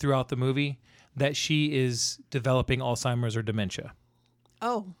dropped throughout the movie that she is developing Alzheimer's or dementia.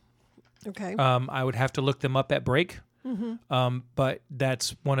 Oh, okay. I would have to look them up at break. Mm-hmm. But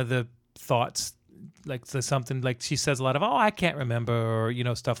that's one of the thoughts. Like something like she says a lot of, oh, I can't remember,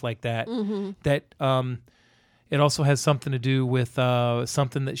 or stuff like that. Mm-hmm. That it also has something to do with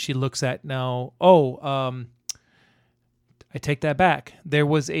something that she looks at now. I take that back. There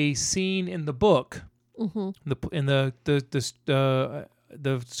was a scene in the book, in the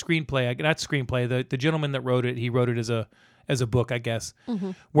screenplay, not screenplay. The gentleman that wrote it, he wrote it as a book, I guess,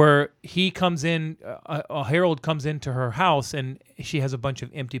 where he comes in. Harold comes into her house, and she has a bunch of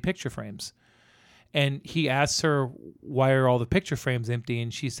empty picture frames, and he asks her, "Why are all the picture frames empty?"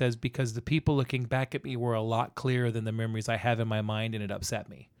 And she says, "Because the people looking back at me were a lot clearer than the memories I have in my mind, and it upset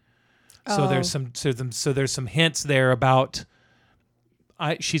me." So there's some hints there about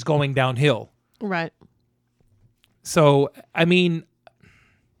she's going downhill. Right. So, I mean,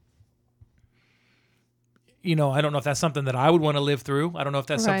 I don't know if that's something that I would want to live through. I don't know if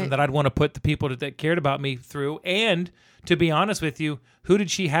that's something Right. that I'd want to put the people that cared about me through. And to be honest with you, who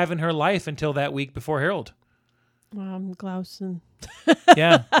did she have in her life until that week before Harold? Glausen.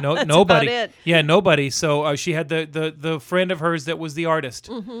 Yeah, nobody. about it. Yeah, nobody. So she had the friend of hers that was the artist.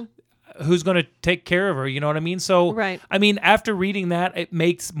 Who's going to take care of her? You know what I mean? So, Right. I mean, after reading that, it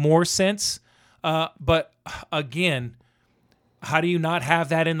makes more sense. But again, how do you not have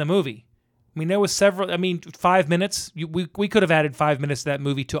that in the movie? I mean, there was 5 minutes. We could have added 5 minutes to that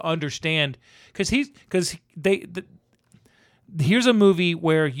movie to understand, here's a movie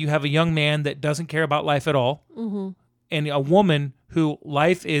where you have a young man that doesn't care about life at all, and a woman who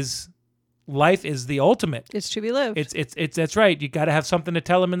life is the ultimate. It's to be lived. It's that's right. You got to have something to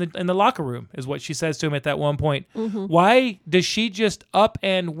tell him in the locker room, is what she says to him at that one point. Why does she just up,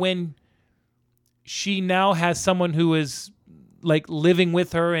 and when she now has someone who is like living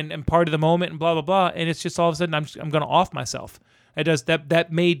with her and part of the moment and blah blah blah, and it's just all of a sudden I'm going to off myself. It does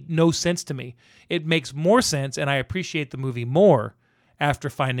that made no sense to me. It makes more sense, and I appreciate the movie more after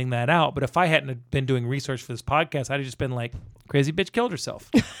finding that out. But if I hadn't been doing research for this podcast, I'd have just been like, crazy bitch killed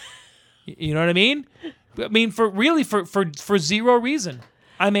herself. You know what I mean? I mean, for zero reason.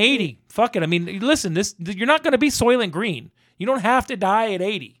 I'm 80. Fuck it. I mean, listen, you're not going to be Soylent Green. You don't have to die at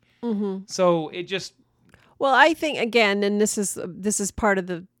 80. So it just. Well, I think again, and this is part of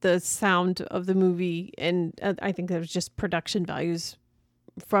the sound of the movie, and I think there's just production values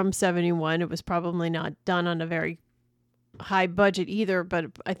from 71. It was probably not done on a very high budget either, but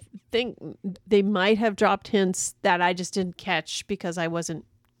I think they might have dropped hints that I just didn't catch because I wasn't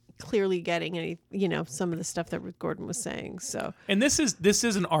clearly getting any, some of the stuff that Ruth Gordon was saying. So, and this is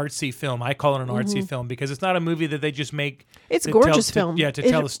an artsy film. I call it an artsy film because it's not a movie that they just make. It's a gorgeous film. To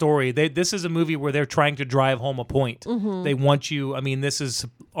tell a story. This is a movie where they're trying to drive home a point. They want you. I mean, this is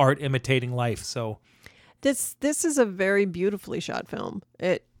art imitating life. So, this is a very beautifully shot film.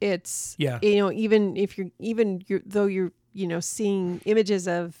 It's even if you're seeing images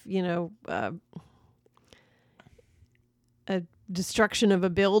of a destruction of a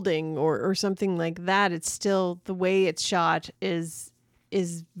building or something like that, it's still the way it's shot is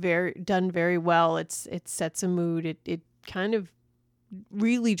very done very well. It sets a mood. It kind of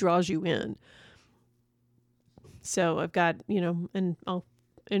really draws you in. So I've got, and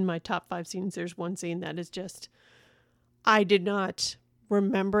in my top 5 scenes, there's one scene that is just, I did not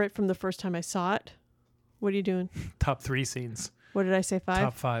remember it from the first time I saw it. What are you doing? Top 3 scenes. What did I say? 5?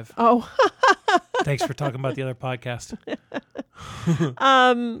 Top 5. Oh. Thanks for talking about the other podcast.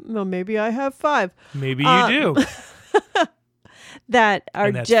 Well, maybe I have 5. Maybe you do. That are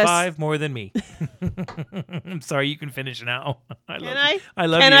and that's just 5 more than me. I'm sorry. You can finish now. I love you.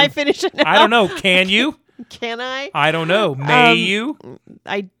 Can I finish it now? I don't know. Can you? Can I? I don't know. May you?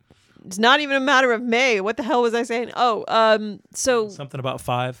 It's not even a matter of may. What the hell was I saying? Oh, so something about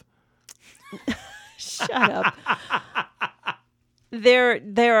 5. Shut up.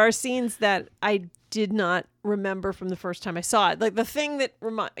 There are scenes that I did not remember from the first time I saw it. Like the thing that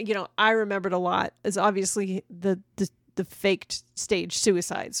I remembered a lot is obviously the faked stage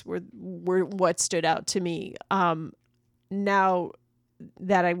suicides were what stood out to me. Now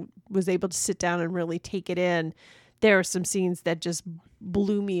that I was able to sit down and really take it in, there are some scenes that just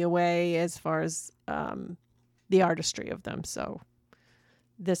blew me away as far as the artistry of them. So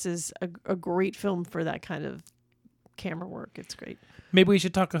this is a great film for that kind of camera work. It's great. Maybe we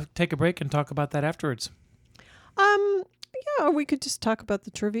should take a break and talk about that afterwards. Yeah, or we could just talk about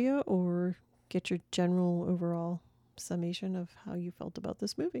the trivia or get your general overall summation of how you felt about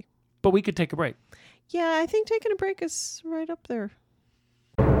this movie. But we could take a break. Yeah, I think taking a break is right up there.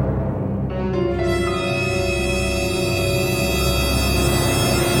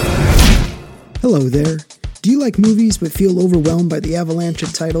 Hello there. Do you like movies but feel overwhelmed by the avalanche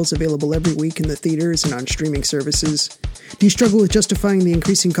of titles available every week in the theaters and on streaming services? Do you struggle with justifying the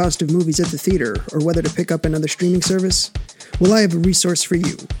increasing cost of movies at the theater or whether to pick up another streaming service? Well, I have a resource for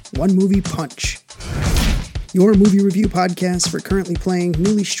you, One Movie Punch. Your movie review podcast for currently playing,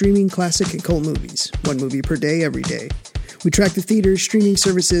 newly streaming classic and cult movies, 1 movie per day, every day. We track the theaters, streaming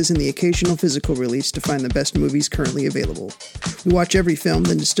services, and the occasional physical release to find the best movies currently available. We watch every film,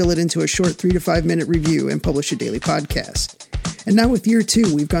 then distill it into a short 3 to 5 minute review and publish a daily podcast. And now with year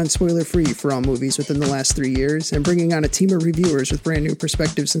 2, we've gone spoiler-free for all movies within the last 3 years and bringing on a team of reviewers with brand new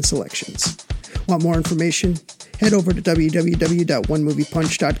perspectives and selections. Want more information? Head over to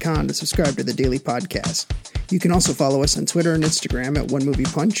www.onemoviepunch.com to subscribe to the daily podcast. You can also follow us on Twitter and Instagram at One Movie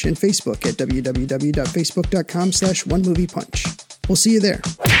Punch and Facebook at www.facebook.com/OneMoviePunch. We'll see you there.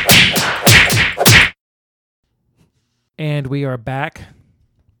 And we are back.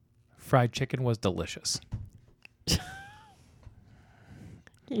 Fried chicken was delicious.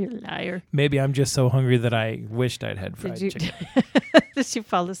 You liar. Maybe I'm just so hungry that I wished I'd had fried chicken. Did you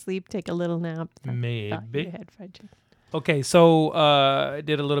fall asleep, take a little nap? thought you Maybe. had fried chicken. Okay, so I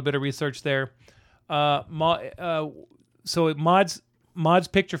did a little bit of research there. So Maud's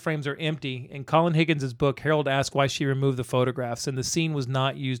picture frames are empty. In Colin Higgins' book, Harold asks why she removed the photographs, and the scene was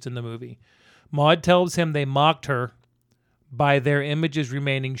not used in the movie. Maud tells him they mocked her by their images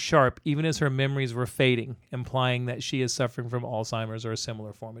remaining sharp, even as her memories were fading, implying that she is suffering from Alzheimer's or a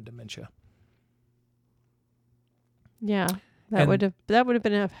similar form of dementia. Yeah, that And- would have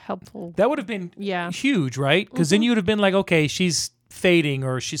been a helpful. That would have been Yeah. huge, right? Because then you would have been like, okay, she's fading,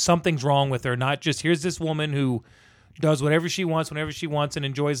 or something's wrong with her. Not just here's this woman who does whatever she wants, whenever she wants, and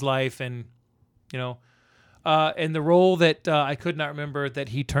enjoys life, and and the role that I could not remember that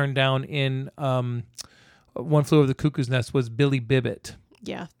he turned down in One Flew Over the Cuckoo's Nest was Billy Bibbit.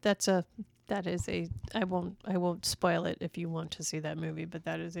 Yeah, I won't spoil it if you want to see that movie, but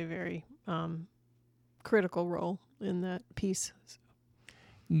that is a very critical role in that piece.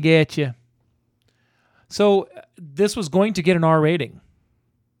 Getcha. So this was going to get an R rating.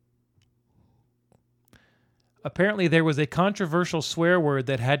 Apparently, there was a controversial swear word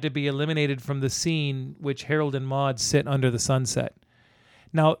that had to be eliminated from the scene which Harold and Maude sit under the sunset.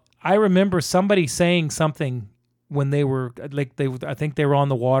 Now, I remember somebody saying something when they were I think they were on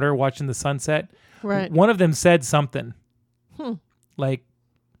the water watching the sunset. Right. One of them said something like,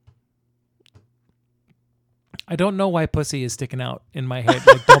 I don't know why pussy is sticking out in my head.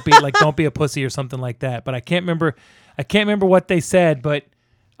 Don't be a pussy or something like that. But I can't remember what they said. But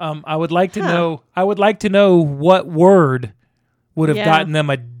I would like to know. I would like to know what word would have gotten them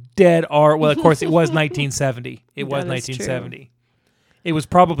a dead R. Well, of course, it was 1970. It was 1970. True. It was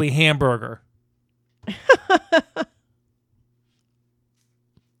probably hamburger.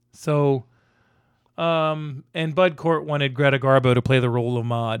 So, and Bud Cort wanted Greta Garbo to play the role of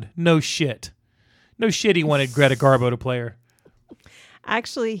Maud. No shit. No shit, he wanted Greta Garbo to play her.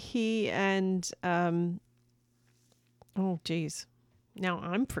 Actually, he and oh geez, now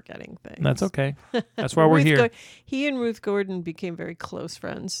I'm forgetting things. That's okay. That's why we're here. He and Ruth Gordon became very close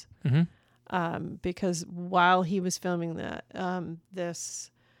friends. Mm-hmm. Because while he was filming that,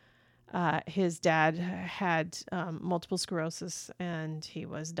 his dad had multiple sclerosis and he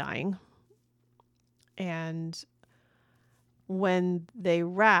was dying. And when they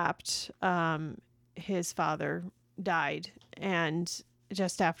wrapped, his father died, and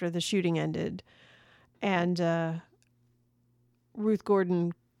just after the shooting ended, and Ruth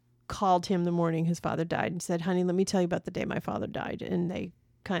Gordon called him the morning his father died and said, "Honey, let me tell you about the day my father died." And they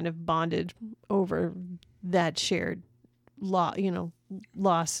kind of bonded over that shared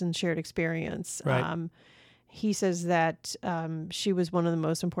loss and shared experience. Right. He says that she was one of the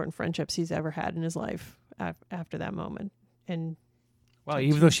most important friendships he's ever had in his life after that moment. And wow,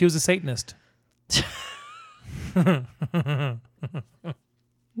 even though she was a Satanist.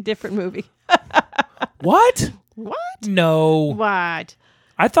 Different movie. What? What? No. What?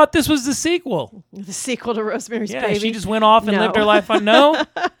 I thought this was the sequel. The sequel to Rosemary's Yeah, Baby. she just went off and No. lived her life on no.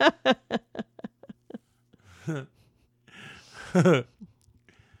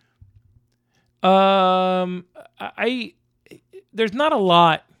 There's not a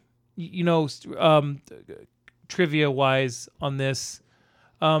lot, trivia wise on this.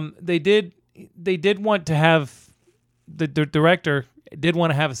 They did want to have the director did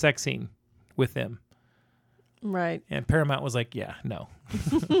want to have a sex scene with them. Right. And Paramount was like, yeah, no.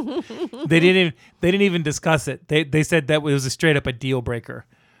 They didn't even discuss it. They said that it was straight up a deal breaker.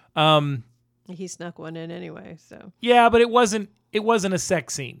 He snuck one in anyway, so. Yeah, but it wasn't a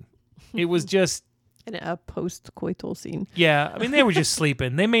sex scene. It was just A post-coital scene. yeah, I mean they were just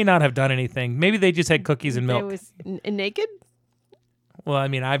sleeping. They may not have done anything. Maybe they just had cookies and milk. It was naked? Well, I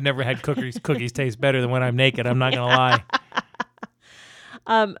mean, I've never had cookies taste better than when I'm naked. I'm not going to lie.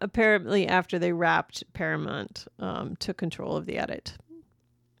 Apparently, after they wrapped, Paramount took control of the edit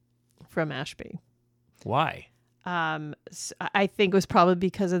from Ashby. Why? I think it was probably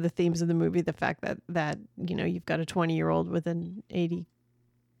because of the themes of the movie, the fact that you've got a 20-year-old with an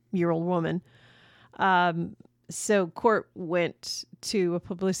 80-year-old woman. So Cort went to a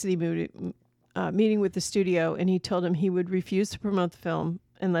publicity meeting with the studio, and he told him he would refuse to promote the film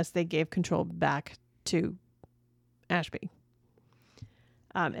unless they gave control back to Ashby.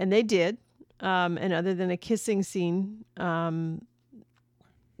 And they did. And other than a kissing scene,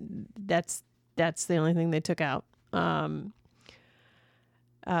 that's the only thing they took out.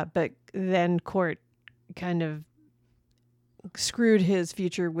 But then Cort kind of screwed his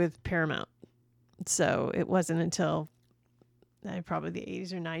future with Paramount. So it wasn't until probably the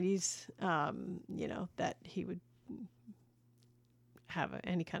 80s or 90s, that he would have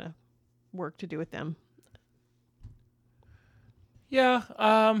any kind of work to do with them. Yeah.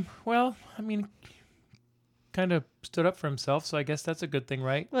 Well, I mean, kind of stood up for himself, so I guess that's a good thing,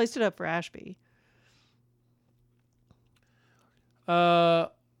 right? Well, he stood up for Ashby.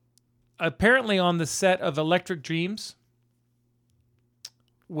 Apparently on the set of Electric Dreams,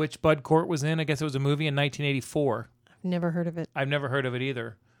 which Bud Cort was in, I guess it was a movie in 1984. I've never heard of it. I've never heard of it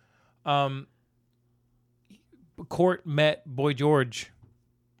either. Cort met Boy George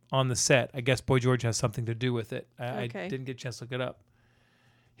on the set. I guess Boy George has something to do with it. I didn't get a chance to look it up.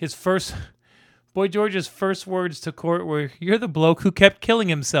 Boy George's first words to Cort were, "You're the bloke who kept killing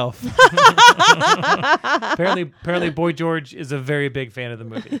himself." apparently Boy George is a very big fan of the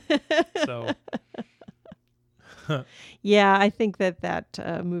movie. So yeah, I think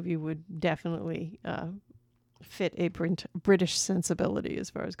that movie would definitely fit a British sensibility as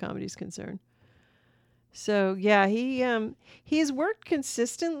far as comedy is concerned. So yeah, he's worked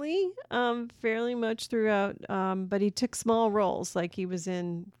consistently, fairly much throughout, but he took small roles, like he was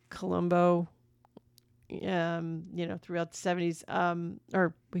in Columbo, throughout the 70s,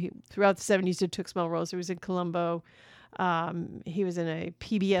 throughout the 70s he took small roles. He was in Columbo, he was in a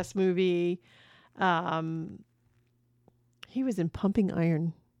PBS movie, he was in Pumping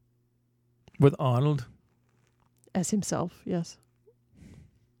Iron with Arnold as himself. Yes.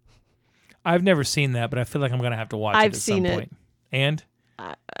 I've never seen that, but I feel like I'm going to have to watch it at some point. And?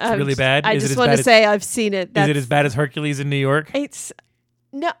 It's really bad? I just want to say I've seen it. Is it as bad as Hercules in New York?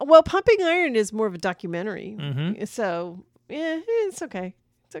 Well, Pumping Iron is more of a documentary. Mm-hmm. So, yeah, it's okay.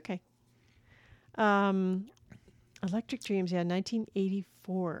 It's okay. Electric Dreams,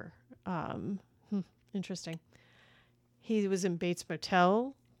 1984. Interesting. He was in Bates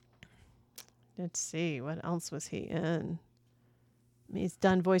Motel. Let's see, what else was he in? He's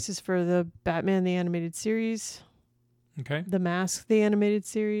done voices for the Batman the Animated Series. Okay. The Mask the Animated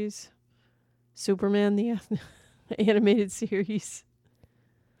Series. Superman the Animated Series.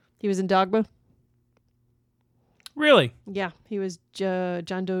 He was in Dogma. Really? Yeah, he was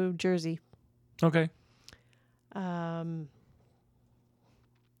John Doe Jersey. Okay. Not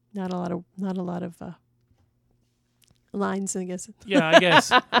a lot of lines, I guess. Yeah,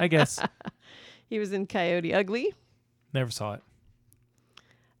 I guess. He was in Coyote Ugly. Never saw it.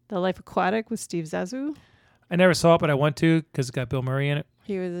 The Life Aquatic with Steve Zissou. I never saw it, but I want to because it's got Bill Murray in it.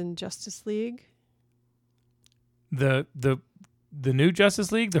 He was in Justice League. The new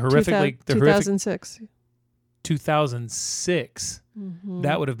Justice League, the horrific league, the 2006. horrific 2006. Mm-hmm.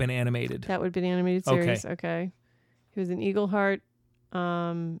 That would have been animated. That would have been an animated series. Okay. He was in Eagleheart.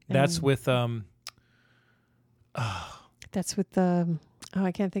 That's with That's with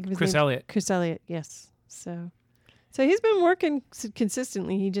I can't think of his Chris name. Elliott. Chris Elliott, yes. So he's been working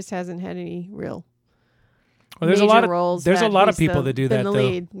consistently. He just hasn't had any real. Well, there's major a lot of roles. There's a lot of people that do that the though.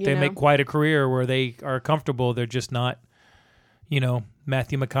 lead, they make quite a career where they are comfortable. They're just not,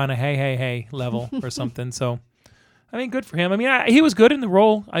 Matthew McConaughey level or something. So, I mean, good for him. I mean, he was good in the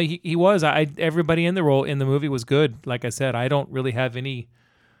role. He was. Everybody in the role in the movie was good. Like I said, I don't really have any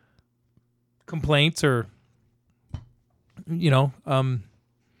complaints or, I'm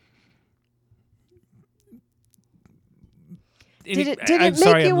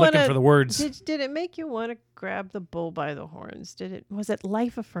sorry, I'm looking for the words. Did it make you want to grab the bull by the horns? Was it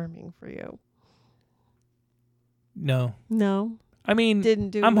life affirming for you? No. No. I mean, didn't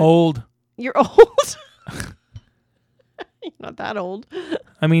do. I'm old. You're old. You're not that old.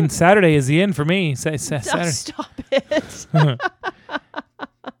 I mean, Saturday is the end for me. Saturday. Stop it.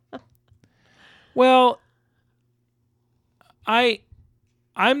 Well,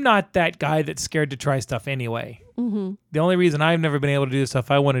 I'm not that guy that's scared to try stuff anyway. Mm-hmm. The only reason I've never been able to do the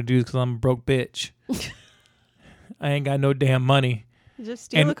stuff I want to do is because I'm a broke bitch. I ain't got no damn money. Just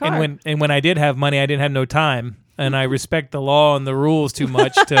steal a car. And when I did have money, I didn't have no time. And I respect the law and the rules too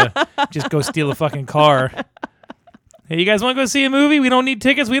much to just go steal a fucking car. Hey, you guys want to go see a movie? We don't need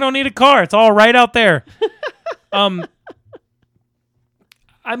tickets. We don't need a car. It's all right out there. I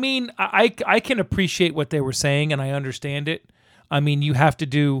mean, I can appreciate what they were saying, and I understand it. I mean, you have to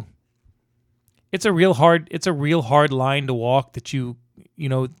do. It's a real hard line to walk that you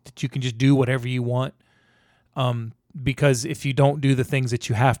can just do whatever you want. Because if you don't do the things that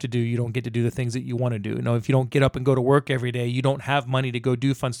you have to do, you don't get to do the things that you want to do. If you don't get up and go to work every day, you don't have money to go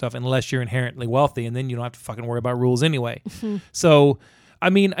do fun stuff unless you're inherently wealthy, and then you don't have to fucking worry about rules anyway. Mm-hmm. So, I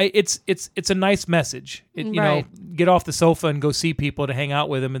mean, it's a nice message. Get off the sofa and go see people to hang out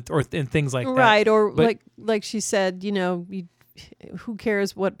with them and things like that. Right, or like she said, you who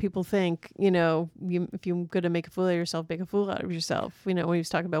cares what people think? You know, if you're going to make a fool out of yourself, make a fool out of yourself. You know, when he was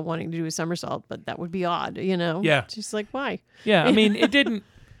talking about wanting to do a somersault, but that would be odd, you know? Yeah. Just like, why? Yeah, I mean, it didn't.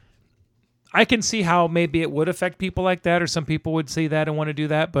 I can see how maybe it would affect people like that, or some people would see that and want to do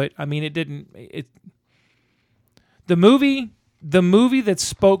that, but I mean, it didn't. The movie that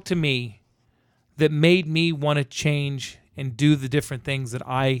spoke to me, that made me want to change and do the different things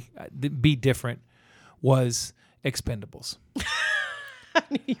be different, was Expendables. I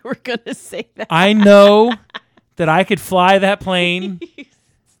knew you were going to say that. I know that I could fly that plane.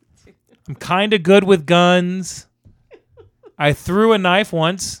 I'm kind of good with guns. I threw a knife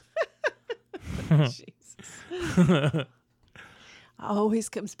once. Jesus. Always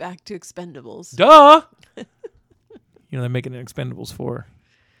comes back to Expendables. Duh. They're making an Expendables 4.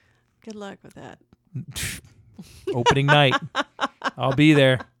 Good luck with that. Opening night. I'll be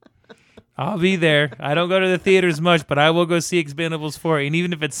there. I don't go to the theaters much, but I will go see Expendables 4. And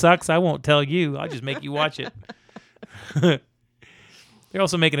even if it sucks, I won't tell you. I'll just make you watch it. They're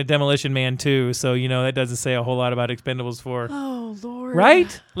also making a Demolition Man 2, so, that doesn't say a whole lot about Expendables 4. Oh, Lord.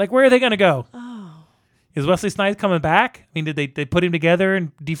 Right? Like, where are they going to go? Oh. Is Wesley Snipes coming back? I mean, did they put him together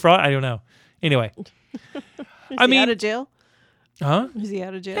and defraud? I don't know. Anyway. Is he out of jail? Huh? Is he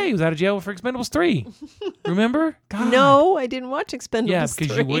out of jail? Yeah, he was out of jail for Expendables 3. Remember? God. No, I didn't watch Expendables 3. Yeah,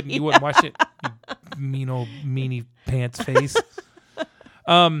 because you wouldn't watch it. You mean old meanie pants face.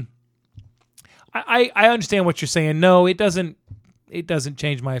 I understand what you're saying. No, it doesn't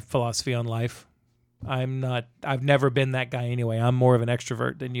change my philosophy on life. I've never been that guy anyway. I'm more of an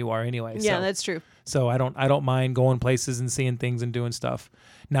extrovert than you are anyway. Yeah, that's true. So I don't mind going places and seeing things and doing stuff.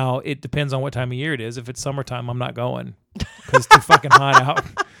 Now, it depends on what time of year it is. If it's summertime, I'm not going because it's too fucking hot out.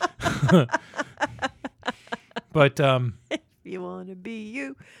 But if you want to be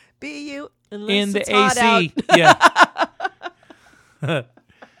you, unless in the it's hot AC. Out. Yeah.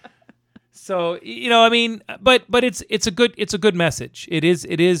 So, I mean, but it's a good message. I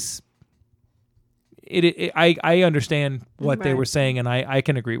understand what they were saying, and I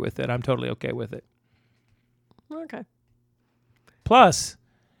can agree with it. I'm totally okay with it. Okay. Plus,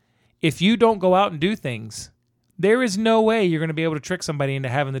 if you don't go out and do things, there is no way you're going to be able to trick somebody into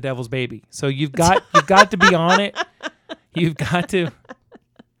having the devil's baby. So you've got to be on it. You've got to.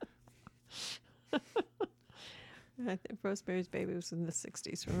 I think Rosemary's Baby was in the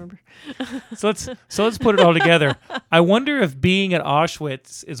 60s, remember? So let's put it all together. I wonder if being at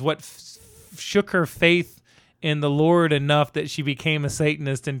Auschwitz is what shook her faith in the Lord enough that she became a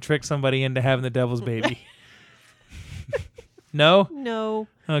Satanist and tricked somebody into having the devil's baby. No? No.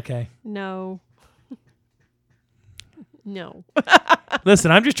 Okay. No. No.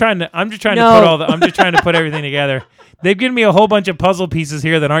 Listen, I'm just trying to put everything together. They've given me a whole bunch of puzzle pieces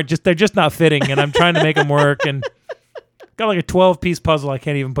here that they're just not fitting, and I'm trying to make them work, and got like a 12-piece puzzle. I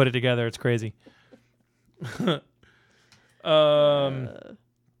can't even put it together. It's crazy. No.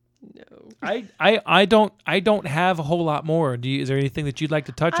 I don't have a whole lot more. Is there anything that you'd like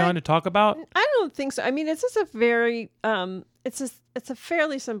to touch on to talk about? I don't think so. I mean, it's just a very it's a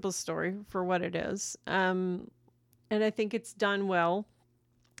fairly simple story for what it is. And I think it's done well.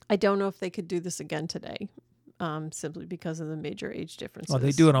 I don't know if they could do this again today, simply because of the major age differences. Well,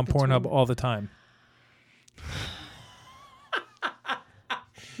 they do it on Pornhub all the time.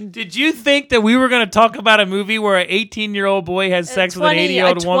 Did you think that we were going to talk about a movie where an 18-year-old boy has sex with an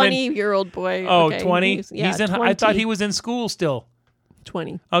 80-year-old woman? 20-year-old boy. Oh, okay. 20? Yeah, 20. I thought he was in school still.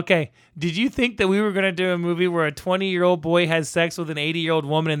 20. Okay. Did you think that we were going to do a movie where a 20-year-old boy has sex with an 80-year-old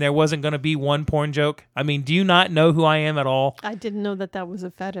woman and there wasn't going to be one porn joke? I mean, do you not know who I am at all? I didn't know that was a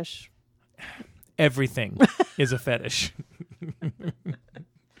fetish. Everything is a fetish.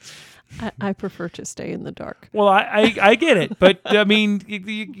 I prefer to stay in the dark. Well, I get it, but I mean,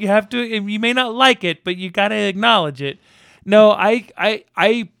 you have to. You may not like it, but you got to acknowledge it. No, I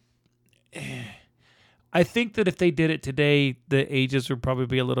think that if they did it today, the ages would probably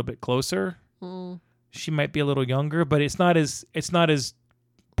be a little bit closer. She might be a little younger, but it's not as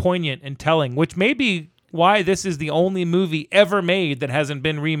poignant and telling, which may be why this is the only movie ever made that hasn't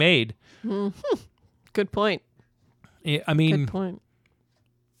been remade. Good point. I mean, good point.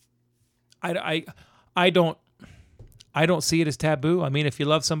 I don't see it as taboo. I mean, if you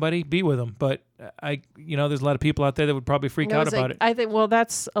love somebody, be with them. But there's a lot of people out there that would probably freak out about it. I think, well,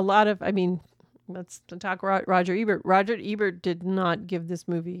 that's a lot of, I mean, let's talk Roger Ebert. Roger Ebert did not give this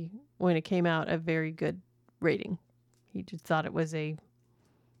movie, when it came out, a very good rating. He just thought it was I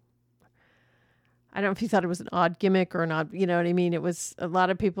don't know if he thought it was an odd gimmick or an odd, you know what I mean? It was, a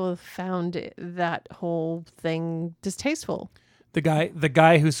lot of people found that whole thing distasteful. The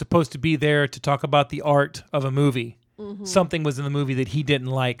guy who's supposed to be there to talk about the art of a movie something was in the movie that he didn't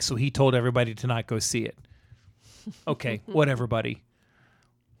like, so he told everybody to not go see it. Okay, whatever, buddy.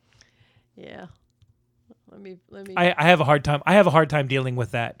 Yeah. Let me. I have a hard time. I have a hard time dealing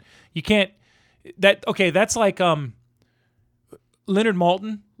with that. You can't. That's like Leonard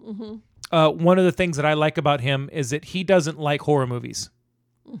Maltin. One of the things that I like about him is that he doesn't like horror movies.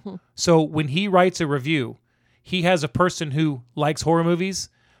 So when he writes a review, he has a person who likes horror movies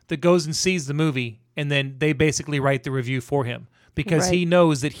that goes and sees the movie, and then they basically write the review for him because he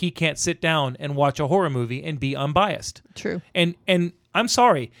knows that he can't sit down and watch a horror movie and be unbiased. True. And I'm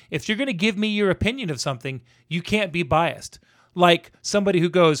sorry, if you're going to give me your opinion of something, you can't be biased. Like somebody who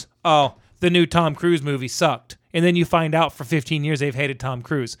goes, "Oh, the new Tom Cruise movie sucked," and then you find out for 15 years they've hated Tom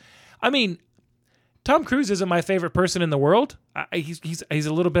Cruise. I mean, Tom Cruise isn't my favorite person in the world. He's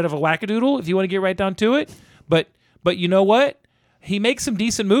a little bit of a wackadoodle if you want to get right down to it. But you know what? He makes some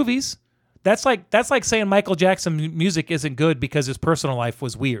decent movies. That's like saying Michael Jackson music isn't good because his personal life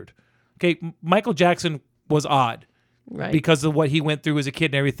was weird. Okay, Michael Jackson was odd because of what he went through as a kid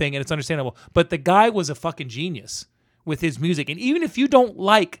and everything, and it's understandable. But the guy was a fucking genius with his music. And even if you don't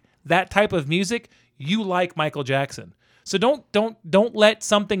like that type of music, you like Michael Jackson. So don't let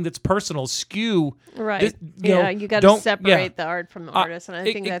something that's personal skew. Right. You got to separate the art from the artist, and I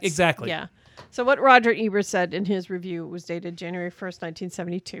think that's exactly. Yeah. So what Roger Ebert said in his review was dated January 1st,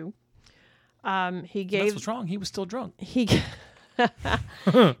 1972. He gave. That's what's wrong. He was still drunk. He gave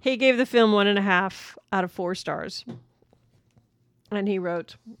the film 1.5 out of 4 stars, and he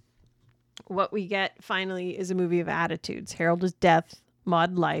wrote, "What we get finally is a movie of attitudes. Harold is death,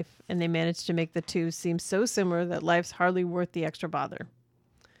 Maud life, and they managed to make the two seem so similar that life's hardly worth the extra bother.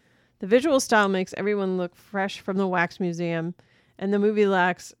 The visual style makes everyone look fresh from the wax museum, and the movie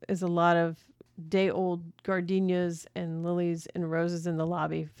lacks is a lot of day-old gardenias and lilies and roses in the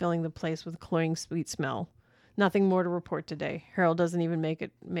lobby, filling the place with cloying sweet smell. Nothing more to report today. Harold doesn't even make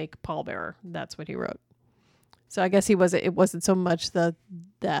pallbearer." That's what he wrote. So I guess it wasn't so much the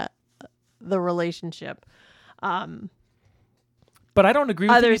relationship. But I don't agree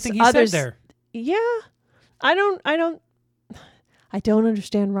with anything he said there. Yeah, I don't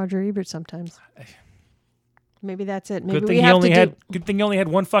understand Roger Ebert sometimes. Maybe that's it. Maybe good thing he only had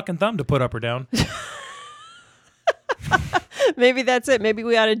one fucking thumb to put up or down. Maybe that's it. Maybe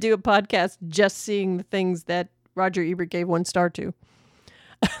we ought to do a podcast just seeing the things that Roger Ebert gave 1 star to.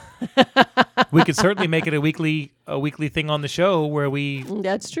 We could certainly make it a weekly thing on the show where we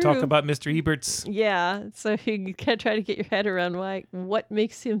talk about Mr. Ebert's. Yeah, so you can try to get your head around what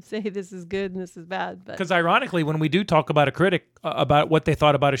makes him say this is good and this is bad. Because ironically, when we do talk about a critic about what they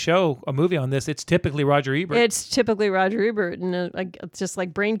thought about a movie on this, it's typically Roger Ebert. It's typically Roger Ebert, and it's just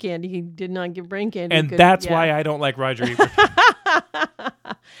like Brain Candy. He did not give Brain Candy. And that's why I don't like Roger Ebert.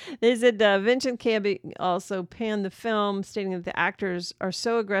 They said Vincent Canby also panned the film, stating that the actors are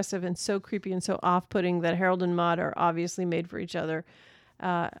so aggressive and so creepy and so off-putting that Harold and Maude are obviously made for each other.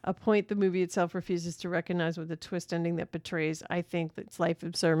 A point the movie itself refuses to recognize with a twist ending that betrays, I think, its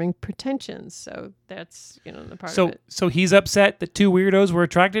life-absorbing pretensions. So that's the part of it. So he's upset that 2 weirdos were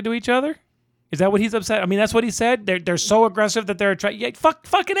attracted to each other? Is that what he's upset? I mean, that's what he said? They're so aggressive that they're attracted. Yeah,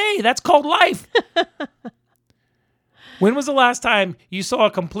 fucking A, that's called life. When was the last time you saw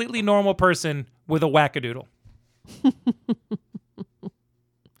a completely normal person with a wackadoodle?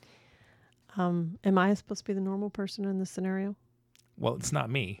 Am I supposed to be the normal person in this scenario? Well, it's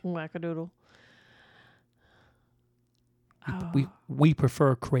not me. Wackadoodle. We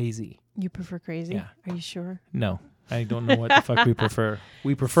prefer crazy. You prefer crazy? Yeah. Are you sure? No, I don't know what the fuck we prefer.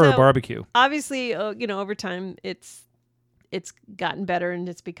 We prefer a barbecue. Obviously, over time, it's gotten better and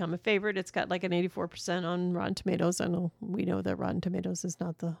it's become a favorite. It's got like an 84% on Rotten Tomatoes. We know that Rotten Tomatoes is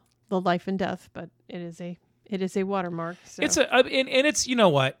not the life and death, but it is a watermark. So. It's you know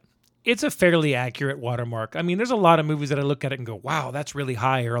what? It's a fairly accurate watermark. I mean, there's a lot of movies that I look at it and go, "Wow, that's really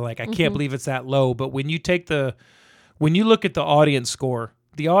high," or like, "I can't believe it's that low." But when you look at the audience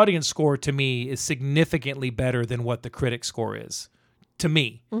score to me is significantly better than what the critic score is to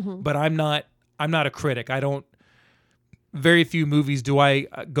me. But I'm not a critic. I don't. Very few movies do I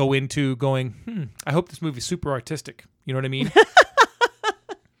go into going, I hope this movie's super artistic. You know what I mean?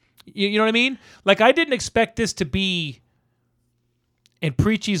 you know what I mean? Like, I didn't expect this to be, and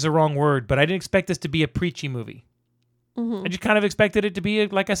preachy is the wrong word, but I didn't expect this to be a preachy movie. I just kind of expected it to be,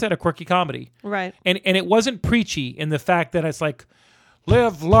 like I said, a quirky comedy. Right. And it wasn't preachy in the fact that it's like,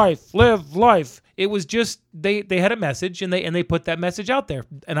 live life, live life. It was just, they had a message and they put that message out there.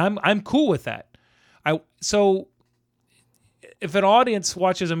 And I'm cool with that. So if an audience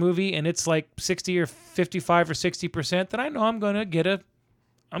watches a movie and it's like 60 or 55 or 60%, then I know I'm going to get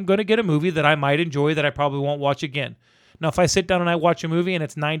I'm going to get a movie that I might enjoy that I probably won't watch again. Now, if I sit down and I watch a movie and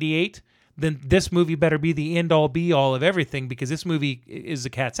it's 98, then this movie better be the end-all be-all of everything, because this movie is a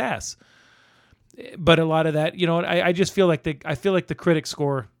cat's ass. But a lot of that, I just feel like the critic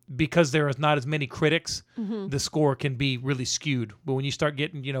score, because there is not as many critics, the score can be really skewed. But when you start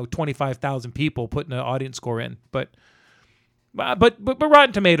getting 25,000 people putting an audience score in, but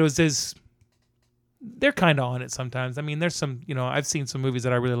Rotten Tomatoes they're kind of on it sometimes. I mean, there's some, I've seen some movies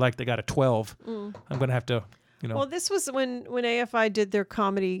that I really like that got a 12. I'm going to have to, Well, this was when AFI did their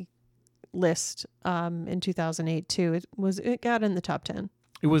comedy list in 2008 too. It got in the top 10.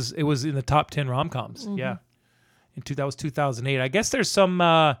 It was in the top 10 rom-coms. Yeah. That was 2008. I guess there's some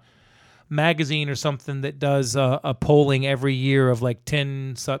magazine or something that does a polling every year of like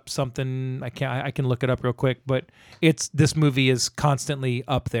 10 something. I can look it up real quick, but this movie is constantly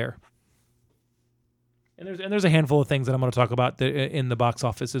up there. And there's a handful of things that I'm going to talk about in the box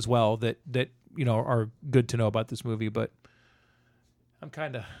office as well that are good to know about this movie, but I'm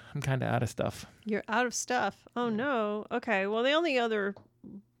kind of out of stuff. You're out of stuff. Oh no. Okay. Well, the only other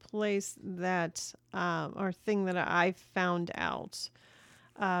place that or thing that I found out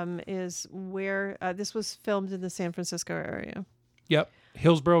is where this was filmed in the San Francisco area. Yep.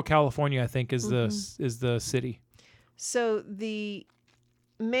 Hillsborough, California, I think is the city. So the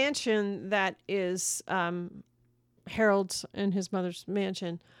mansion that is Harold and his mother's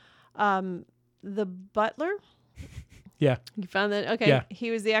mansion, the butler. Yeah. You found that? Okay. Yeah.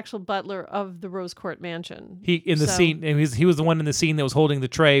 He was the actual butler of the Rose Court mansion. Scene, and he was the one in the scene that was holding the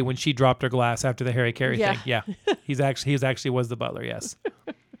tray when she dropped her glass after the Harry Carey thing. Yeah. He actually was the butler, yes.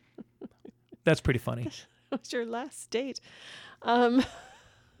 That's pretty funny. That was your last date. And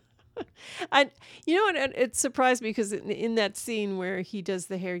it surprised me because in that scene where he does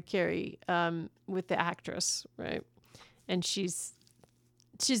the Harry Carey with the actress, right? And she's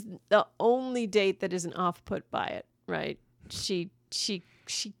the only date that isn't off put by it, right? She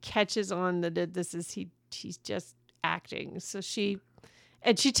catches on that she's just acting. So she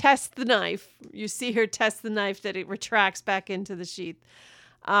tests the knife. You see her test the knife that it retracts back into the sheath.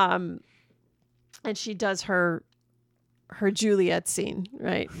 And she does her Juliet scene,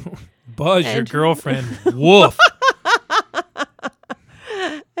 right? Buzz, your girlfriend. Woof.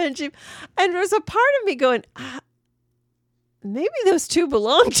 And there's a part of me going, maybe those two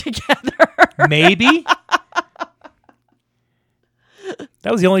belong together. Maybe.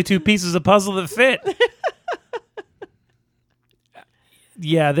 That was the only two pieces of puzzle that fit.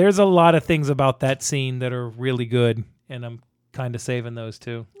 Yeah, there's a lot of things about that scene that are really good, and I'm kind of saving those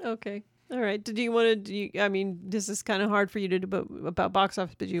too. Okay. All right. Do you want to I mean, this is kind of hard for you to do about box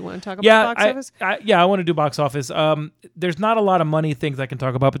office, but do you want to talk about box office? I want to do box office. There's not a lot of money things I can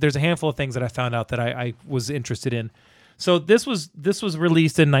talk about, but there's a handful of things that I found out that I was interested in. So this was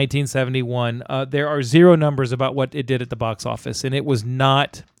released in 1971. There are zero numbers about what it did at the box office, and it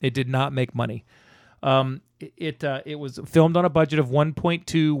did not make money. It was filmed on a budget of $1.2,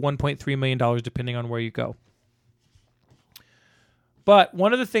 $1.3 million, depending on where you go. But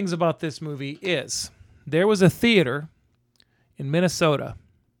one of the things about this movie is there was a theater in Minnesota,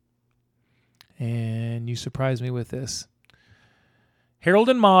 and you surprised me with this. Harold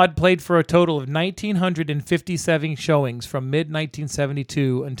and Maude played for a total of 1,957 showings from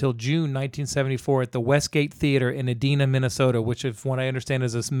mid-1972 until June 1974 at the Westgate Theater in Edina, Minnesota, which, from what I understand,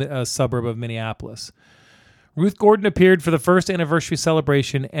 is a suburb of Minneapolis. Ruth Gordon appeared for the first anniversary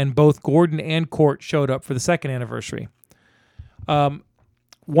celebration, and both Gordon and Court showed up for the second anniversary.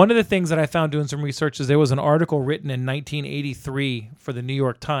 One of the things that I found doing some research is there was an article written in 1983 for the New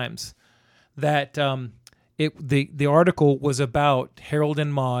York Times that the article was about Harold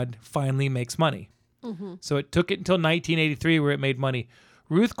and Maude finally makes money. Mm-hmm. So it took it until 1983 where it made money.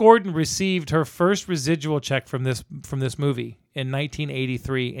 Ruth Gordon received her first residual check from this movie in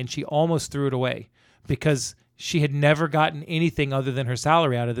 1983, and she almost threw it away because she had never gotten anything other than her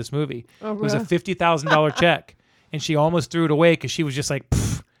salary out of this movie. Oh, it was a $50,000 check. And she almost threw it away because she was just like,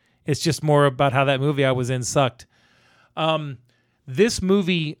 it's just more about how that movie I was in sucked. This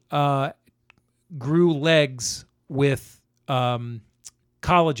movie grew legs with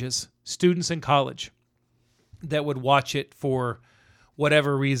colleges, students in college that would watch it for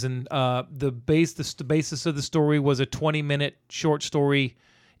whatever reason. The basis of the story was a 20-minute short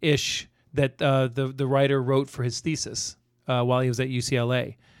story-ish that the writer wrote for his thesis while he was at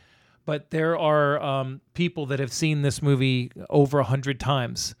UCLA. But there are people that have seen this movie over 100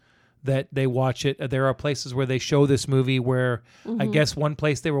 times that they watch it. There are places where they show this movie where I guess one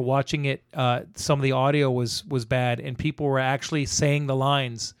place they were watching it, some of the audio was bad, and people were actually saying the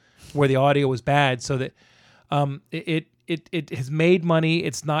lines where the audio was bad, so that it it has made money.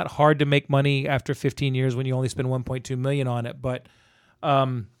 It's not hard to make money after 15 years when you only spend 1.2 million on it. But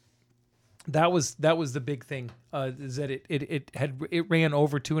that was the big thing, is that it ran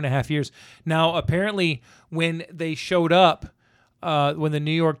over 2.5 years. Now apparently when they showed up, when the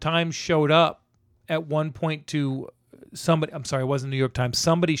New York Times showed up at one point to somebody, I'm sorry, it wasn't New York Times.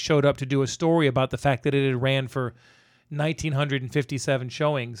 Somebody showed up to do a story about the fact that it had ran for 1,957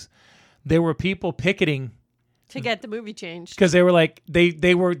 showings. There were people picketing to get the movie changed because they were like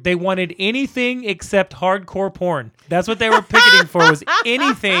they wanted anything except hardcore porn. That's what they were picketing for, was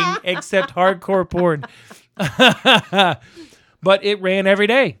anything except hardcore porn. But it ran every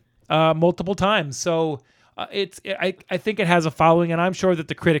day, multiple times. So I think it has a following, and I'm sure that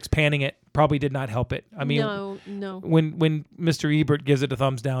the critics panning it probably did not help it. I mean, no. When Mr. Ebert gives it a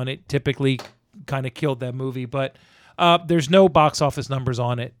thumbs down, it typically kind of killed that movie. But there's no box office numbers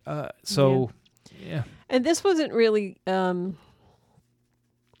on it, yeah. And this wasn't really the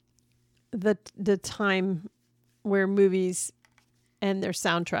time where movies and their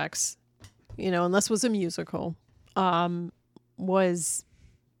soundtracks, unless it was a musical, was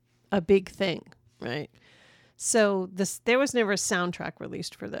a big thing, right? So there was never a soundtrack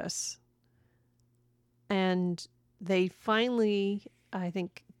released for this. And they finally, I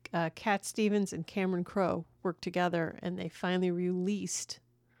think, Cat Stevens and Cameron Crowe worked together, and they finally released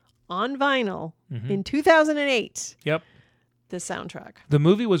on vinyl in 2008. Yep. The soundtrack. The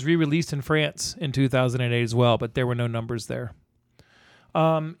movie was re-released in France in 2008 as well, but there were no numbers there.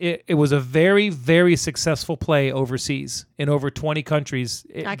 It was a very, very successful play overseas in over 20 countries.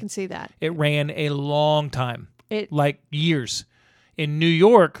 I can see that. It ran a long time, like years. In New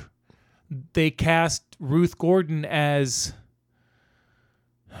York, they cast Ruth Gordon as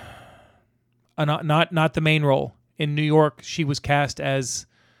not the main role. In New York, she was cast as,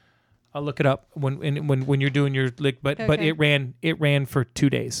 I'll look it up when you're doing your lick, but it ran for 2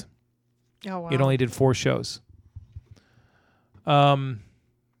 days. Oh wow! It only did 4 shows. Yeah,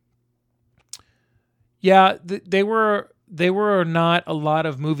 they were not a lot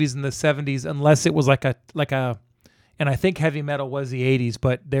of movies in the 70s unless it was like a, and I think heavy metal was the 80s,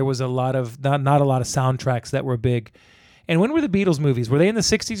 but there was a lot of not a lot of soundtracks that were big. And when were the Beatles movies? Were they in the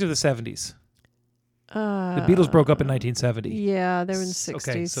 60s or the 70s? The Beatles broke up in 1970. Yeah, they were in the 60s.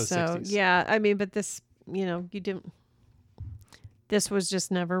 Okay, so 60s. Yeah, I mean, but this, you didn't. This was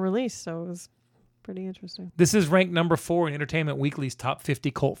just never released, so it was pretty interesting. This is ranked number 4 in Entertainment Weekly's top 50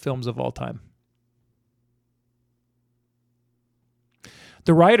 cult films of all time.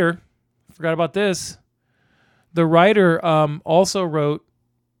 The writer, forgot about this. The writer also wrote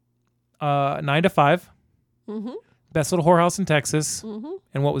 9 to 5, Best Little Whorehouse in Texas,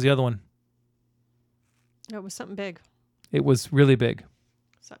 and what was the other one? It was something big. It was really big.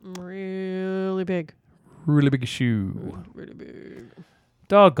 Something really big. Really big shoe. Really big.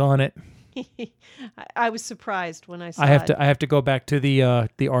 Doggone it. I was surprised when I saw I have to go back to the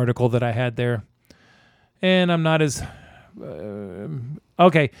article that I had there, and I'm not as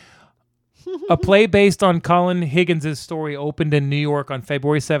okay. A play based on Colin Higgins' story opened in New York on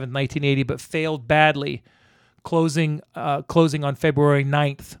February 7th, 1980, but failed badly, closing on February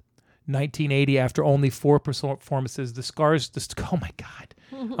 9th, 1980, after only 4 performances. Oh my God.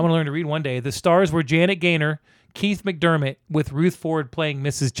 I'm going to learn to read one day. The stars were Janet Gaynor, Keith McDermott, with Ruth Ford playing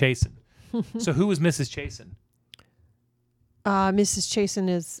Mrs. Chasen. So who was Mrs. Chasen? Mrs. Chasen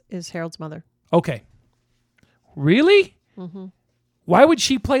is Harold's mother. Okay. Really? Mm-hmm. Why would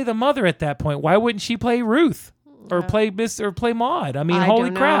she play the mother at that point? Why wouldn't she play Ruth or play Maud? I mean,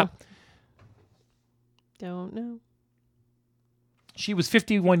 holy crap. Don't know. She was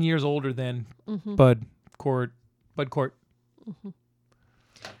 51 years older than Bud Cort.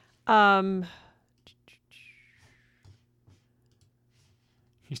 Mm-hmm.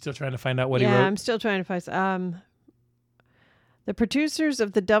 You still trying to find out what he wrote? Yeah, I'm still trying to find. The producers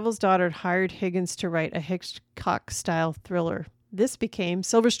of The Devil's Daughter hired Higgins to write a Hitchcock-style thriller. This became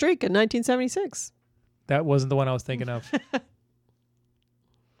Silver Streak in 1976. That wasn't the one I was thinking of.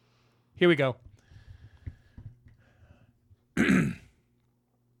 Here we go.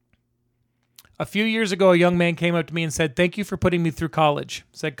 A few years ago, a young man came up to me and said, "Thank you for putting me through college,"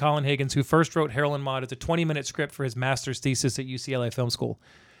 said Colin Higgins, who first wrote Harold and Maude as a 20-minute script for his master's thesis at UCLA Film School.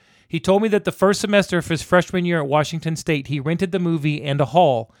 He told me that the first semester of his freshman year at Washington State, he rented the movie and a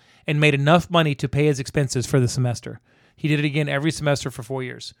hall and made enough money to pay his expenses for the semester. He did it again every semester for 4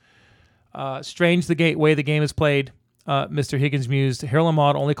 years. Strange the way the game is played, Mr. Higgins mused. Harold and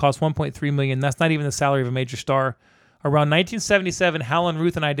Maude only cost $1.3 million. That's not even the salary of a major star. Around 1977, Hal and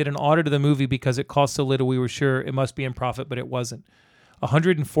Ruth and I did an audit of the movie because it cost so little we were sure it must be in profit, but it wasn't.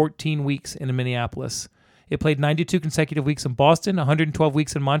 114 weeks in Minneapolis. It played 92 consecutive weeks in Boston, 112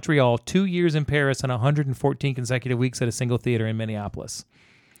 weeks in Montreal, 2 years in Paris, and 114 consecutive weeks at a single theater in Minneapolis.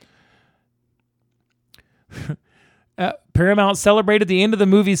 Paramount celebrated the end of the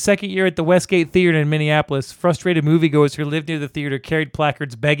movie's second year at the Westgate Theater in Minneapolis. Frustrated moviegoers who lived near the theater carried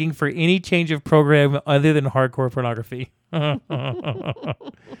placards begging for any change of program other than hardcore pornography. I've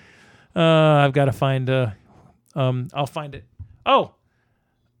got to find... I'll find it. Oh!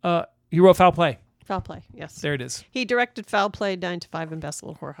 He wrote Foul Play. Foul Play, yes. There it is. He directed Foul Play, 9 to 5, and Best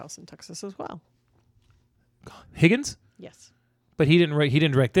Little Whorehouse in Texas as well. Higgins? Yes. But he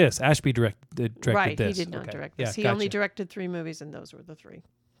didn't direct this. Ashby directed right, this. He did not direct this. Yeah, he only directed 3 movies, and those were the 3.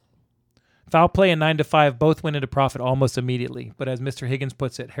 Foul Play and 9 to 5 both went into profit almost immediately. But as Mr. Higgins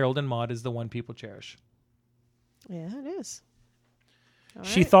puts it, Harold and Maude is the one people cherish. Yeah, it is. All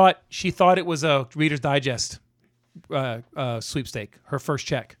She right. thought it was a Reader's Digest sweepstake. Her first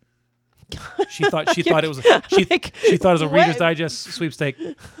check. She thought it was she thought it was a what? Reader's Digest sweepstake.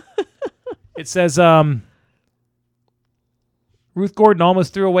 It says Ruth Gordon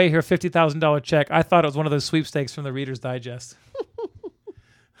almost threw away her $50,000 check. I thought it was one of those sweepstakes from the Reader's Digest.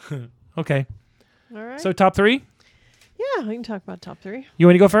 Okay. All right. So top 3? Yeah, we can talk about top 3. You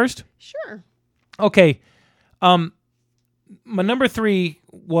want to go first? Sure. Okay. My number 3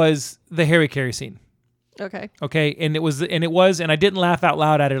 was the Harry Carey scene. Okay. Okay, and I didn't laugh out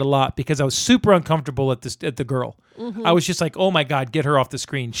loud at it a lot because I was super uncomfortable at the girl. Mm-hmm. I was just like, "Oh my God, get her off the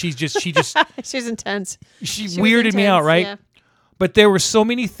screen." She just She's intense. she was weirded me out, intense, right? yeah. But there were so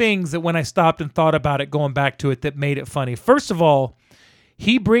many things that when I stopped and thought about it, going back to it, that made it funny. First of all,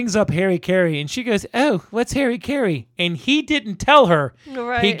 he brings up Harry Carey, and she goes, "Oh, what's Harry Carey?" And he didn't tell her.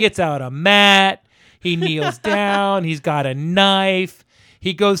 Right. He gets out a mat. He kneels down. He's got a knife.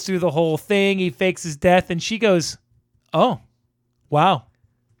 He goes through the whole thing. He fakes his death, and she goes, "Oh, wow,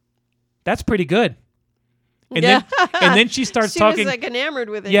 that's pretty good." And then she starts talking. She was like enamored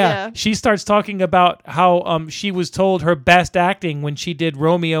with it. Yeah, she starts talking about how she was told her best acting when she did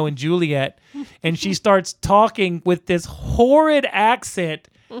Romeo and Juliet, and she starts talking with this horrid accent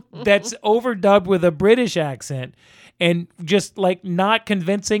that's overdubbed with a British accent. And just like not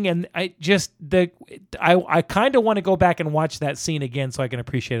convincing, and I kind of want to go back and watch that scene again so I can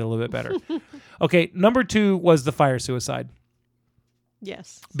appreciate it a little bit better. Okay, number 2 was the fire suicide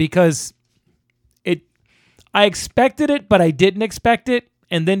Yes. because I expected it, but I didn't expect it,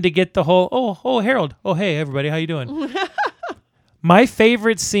 and then to get the whole oh Harold, oh hey everybody, how you doing? My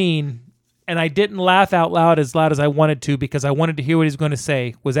favorite scene, and I didn't laugh out loud as I wanted to because I wanted to hear what he was going to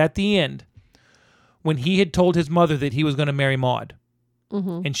say, was at the end. When he had told his mother that he was going to marry Maude,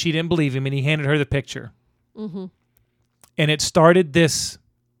 Mm-hmm. and she didn't believe him, and he handed her the picture. Mm-hmm. And it started this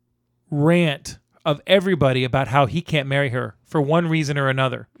rant of everybody about how he can't marry her for one reason or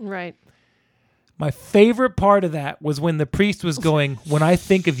another. Right. My favorite part of that was when the priest was going, "When I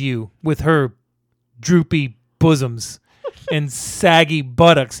think of you with her droopy bosoms and saggy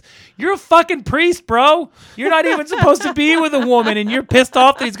buttocks. You're a fucking priest, bro. You're not even supposed to be with a woman, and you're pissed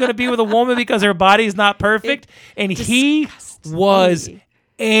off that he's going to be with a woman because her body's not perfect." And he was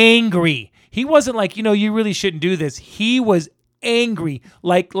angry. He wasn't like, you really shouldn't do this. He was angry.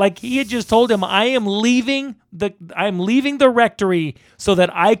 Like he had just told him, I'm leaving the rectory so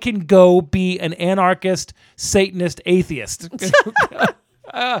that I can go be an anarchist, Satanist, atheist.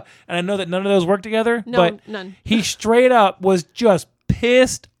 And I know that none of those work together, but none. He straight up was just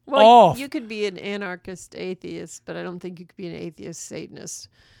pissed off. You could be an anarchist atheist, but I don't think you could be an atheist Satanist.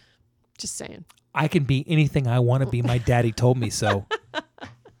 Just saying. I can be anything I want to be. My daddy told me so.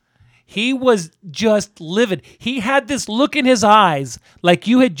 He was just livid. He had this look in his eyes like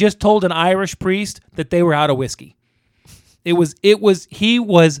you had just told an Irish priest that they were out of whiskey. He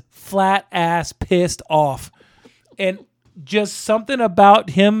was flat ass pissed off. And just something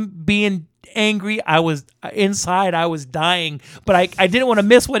about him being angry. I was dying, but I didn't want to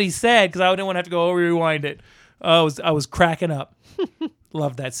miss what he said because I didn't want to have to go rewind it. I was cracking up.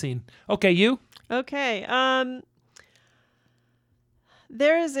 Love that scene. Okay, you? Okay.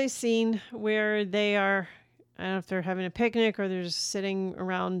 There is a scene where they are, I don't know if they're having a picnic or they're just sitting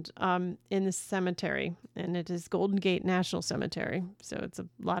around in the cemetery, and it is Golden Gate National Cemetery. So it's a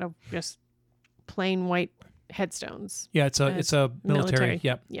lot of just plain white headstones. Yeah, it's a military.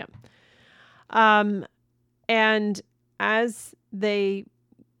 Yep. Yep. And as they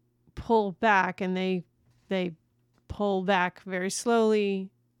pull back, and they pull back very slowly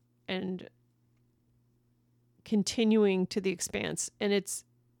and continuing to the expanse, and it's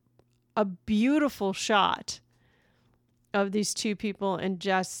a beautiful shot of these two people and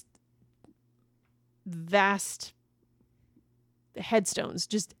just vast headstones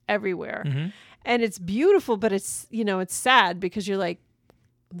just everywhere. Mm-hmm. and it's beautiful, but it's, it's sad because you're like,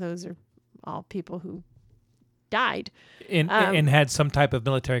 those are all people who died and had some type of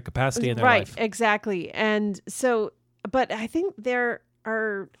military capacity in their life. Right, exactly. And so, but I think there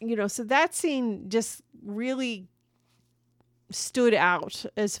are, so that scene just really stood out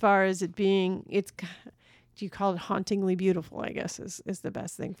as far as it being, do you call it hauntingly beautiful, I guess is the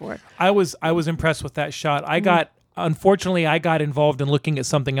best thing for it. I was impressed with that shot. Unfortunately, I got involved in looking at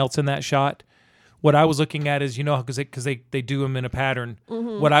something else in that shot. What I was looking at is, because they do them in a pattern.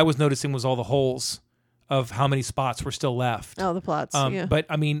 What I was noticing was all the holes of how many spots were still left. Oh, the plots. Yeah.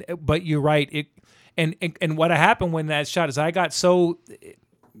 But you're right. And what happened when that shot is I got so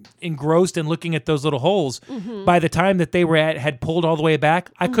engrossed in looking at those little holes. By the time that they had pulled all the way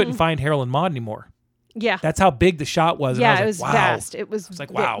back, I couldn't find Harold and Maude anymore. Yeah. That's how big the shot was. Yeah, and I it was was like, wow. vast. It was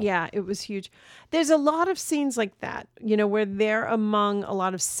like, wow. Yeah, it was huge. There's a lot of scenes like that, where they're among a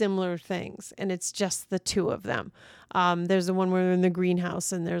lot of similar things, and it's just the two of them. There's the one where they're in the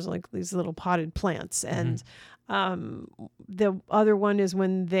greenhouse, and there's like these little potted plants, and the other one is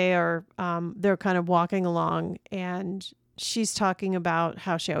when they're kind of walking along, and she's talking about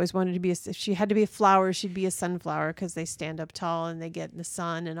how she always wanted to be if she had to be a flower, she'd be a sunflower because they stand up tall and they get in the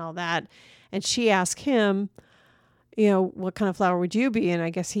sun and all that. And she asked him, what kind of flower would you be? And I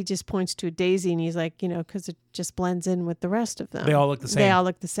guess he just points to a daisy, and he's like, because it just blends in with the rest of them. They all look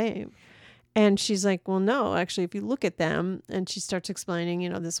the same. And she's like, well, no, actually, if you look at them, and she starts explaining,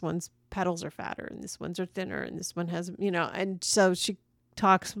 this one's petals are fatter and this ones are thinner and this one has, and so she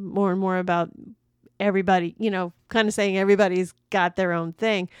talks more and more about everybody, kind of saying everybody's got their own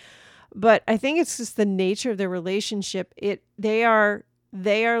thing. But I think it's just the nature of their relationship. They are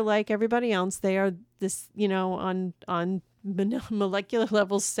like everybody else. They are this, on molecular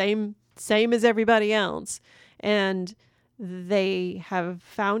levels, same as everybody else. And they have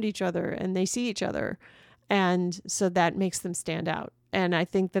found each other and they see each other. And so that makes them stand out. And I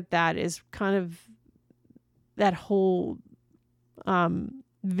think that is kind of that whole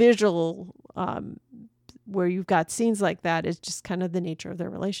visual where you've got scenes like that is just kind of the nature of their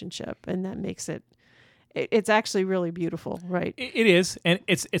relationship. And that makes it's actually really beautiful, right? It is, and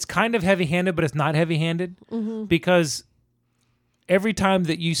it's kind of heavy-handed, but it's not heavy-handed because every time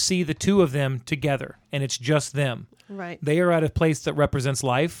that you see the two of them together and it's just them, right? They are at a place that represents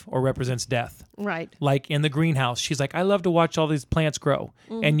life or represents death, right? Like in the greenhouse, she's like, "I love to watch all these plants grow,"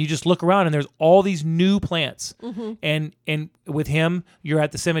 and you just look around and there's all these new plants, and with him, you're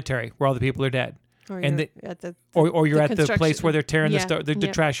at the cemetery where all the people are dead. Or and you're at the place where they're tearing the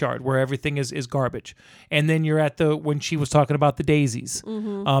trash yard, where everything is garbage. And then you're at when she was talking about the daisies.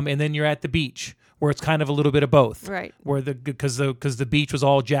 And then you're at the beach, where it's kind of a little bit of both. Right. Where because the beach was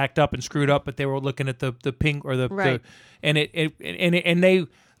all jacked up and screwed up, but they were looking at the pink or the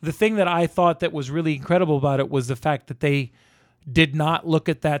the thing that I thought that was really incredible about it was the fact that they did not look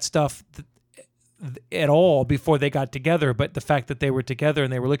at that stuff at all before they got together, but the fact that they were together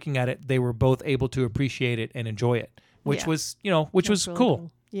and they were looking at it, they were both able to appreciate it and enjoy it, which was was really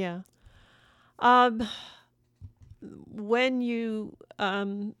cool. Yeah. When you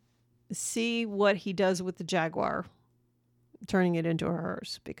see what he does with the Jaguar, turning it into a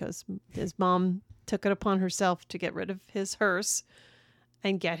hearse, because his mom took it upon herself to get rid of his hearse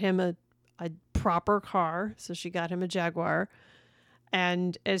and get him a proper car, so she got him a Jaguar.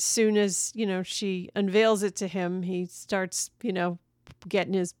 And as soon as, she unveils it to him, he starts,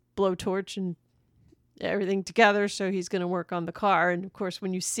 getting his blowtorch and everything together. So he's going to work on the car. And of course,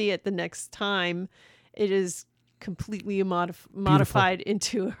 when you see it the next time, it is completely modified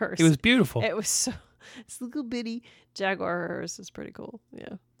into a hearse. It was beautiful. It was so, this little bitty Jaguar hearse is pretty cool.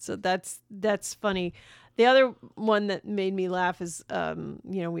 Yeah. So that's funny. The other one that made me laugh is,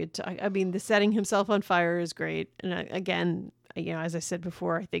 the setting himself on fire is great. And again, as I said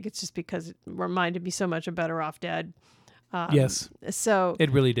before, I think it's just because it reminded me so much of Better Off Dead. Yes. So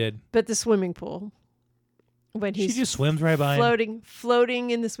it really did. But the swimming pool, when she just swims right by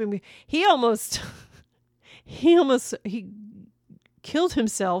floating in the swimming pool, he killed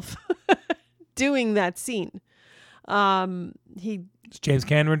himself doing that scene. Is James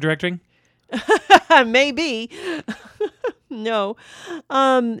Cameron directing? Maybe. No.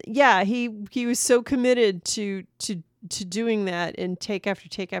 He was so committed to doing that and take after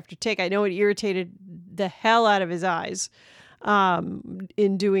take after take. I know it irritated the hell out of his eyes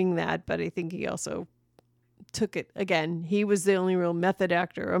in doing that, but I think he also took it again. He was the only real method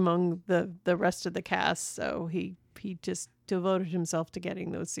actor among the rest of the cast, so he just devoted himself to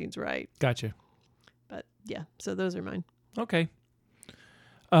getting those scenes right. Gotcha. But yeah, so those are mine. Okay.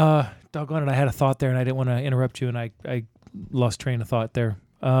 Doggone it, I had a thought there and I didn't want to interrupt you and I lost train of thought there.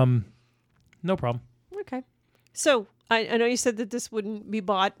 no problem. Okay. So I know you said that this wouldn't be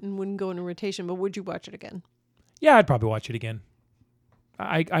bought and wouldn't go into rotation, but would you watch it again? Yeah, I'd probably watch it again.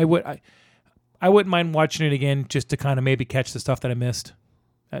 I wouldn't mind watching it again just to kind of maybe catch the stuff that I missed.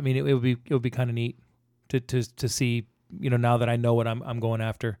 I mean, it would be kind of neat to see, now that I know what I'm going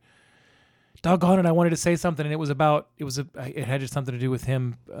after. Doggone it, I wanted to say something, and it had just something to do with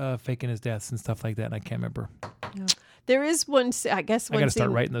him faking his deaths and stuff like that, and I can't remember. Yeah. There is one. I guess one I gotta scene.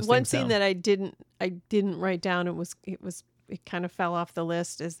 start writing those one things scene down. that I didn't write down. It kind of fell off the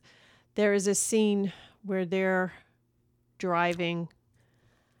list. There is a scene where they're driving,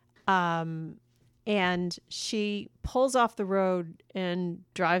 and she pulls off the road and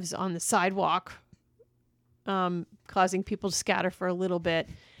drives on the sidewalk, causing people to scatter for a little bit.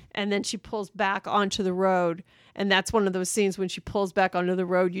 And then she pulls back onto the road. And that's one of those scenes when she pulls back onto the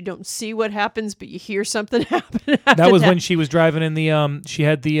road, you don't see what happens, but you hear something happen. That was when she was driving in the, she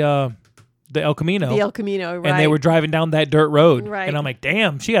had the El Camino. The El Camino, right. And they were driving down that dirt road. Right. And I'm like,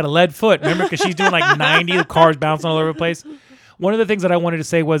 damn, she got a lead foot. Remember? Because she's doing like 90, the car's bouncing all over the place. One of the things that I wanted to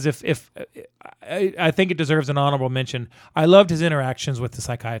say was if I think it deserves an honorable mention, I loved his interactions with the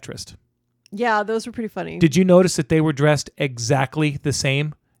psychiatrist. Yeah, those were pretty funny. Did you notice that they were dressed exactly the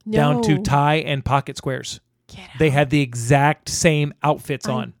same? No. Down to tie and pocket squares. They had the exact same outfits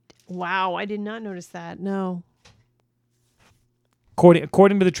on. Wow, I did not notice that. No.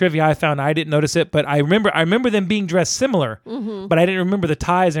 According to the trivia I found, I didn't notice it, but I remember them being dressed similar, but I didn't remember the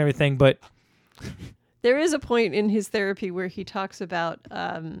ties and everything. But there is a point in his therapy where he talks about,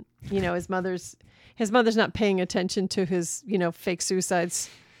 his mother's not paying attention to his, fake suicides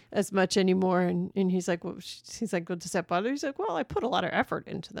as much anymore, and he's like, well, does that bother you? He's like, well, I put a lot of effort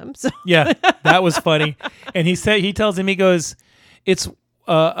into them. So yeah, that was funny. And he tells him, he goes, it's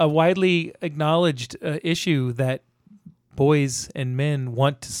a widely acknowledged issue that boys and men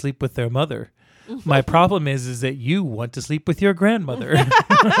want to sleep with their mother. My problem is that you want to sleep with your grandmother.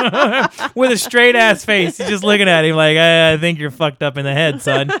 With a straight ass face. He's just looking at him like, I think you're fucked up in the head,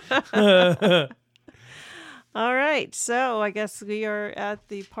 son. All right. So I guess we are at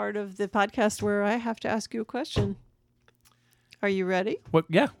the part of the podcast where I have to ask you a question. Are you ready? What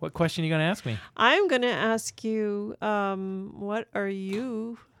question are you going to ask me? I'm going to ask you, what are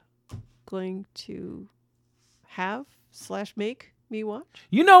you going to have / make me watch?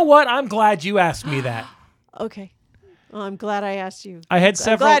 You know what? I'm glad you asked me that. Okay. Well, I'm glad I asked you. I'm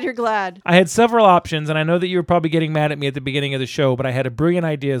glad you're glad. I had several options, and I know that you were probably getting mad at me at the beginning of the show, but I had a brilliant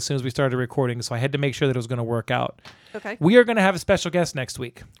idea as soon as we started recording, so I had to make sure that it was going to work out. Okay. We are going to have a special guest next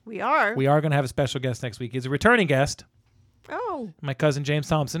week. We are? We are going to have a special guest next week. He's a returning guest. Oh. My cousin James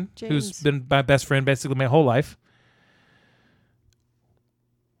Thompson, James. who's been my best friend basically my whole life.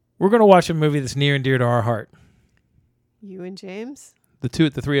 We're going to watch a movie that's near and dear to our heart. You and James? The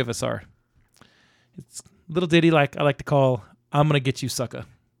three of us are. It's a little ditty like I like to call I'm Gonna Get You Sucker.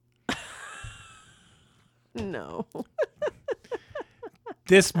 No.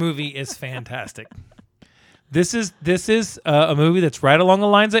 This movie is fantastic. This is a movie that's right along the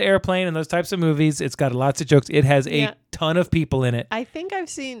lines of Airplane and those types of movies. It's got lots of jokes. It has a ton of people in it. I think I've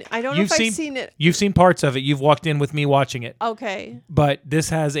seen. I don't know if I've seen it. You've seen parts of it. You've walked in with me watching it. Okay. But this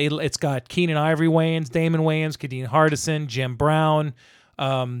has it's got Keenan Ivory Wayans, Damon Wayans, Kadeen Hardison, Jim Brown,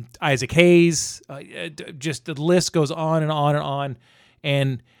 Isaac Hayes. Just the list goes on and on and on.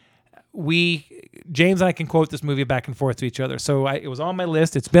 And James and I can quote this movie back and forth to each other. So it was on my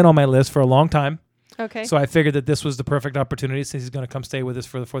list. It's been on my list for a long time. Okay. So I figured that this was the perfect opportunity since he's going to come stay with us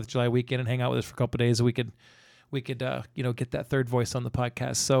for the 4th of July weekend and hang out with us for a couple of days. So we could get that third voice on the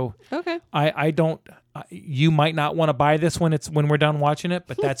podcast. So okay. You might not want to buy this when we're done watching it,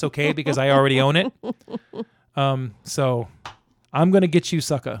 but that's okay because I already own it. So I'm going to get you,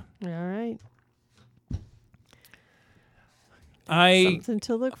 sucker. All right. Something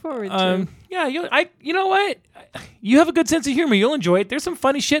to look forward to. Yeah, you know what? You have a good sense of humor. You'll enjoy it. There's some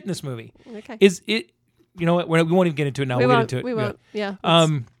funny shit in this movie. Okay. Is it? You know what? We won't even get into it now. We'll get into it. We won't. Yeah.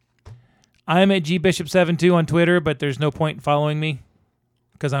 I'm at gbishop72 on Twitter, but there's no point in following me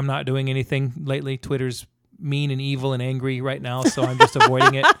because I'm not doing anything lately. Twitter's mean and evil and angry right now, so I'm just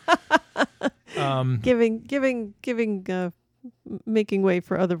avoiding it. Making way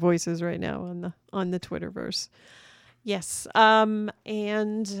for other voices right now on the Twitterverse. Yes.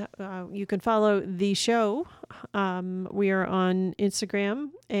 And you can follow the show. We are on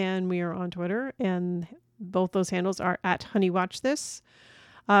Instagram and we are on Twitter, and both those handles are at HoneyWatchThis.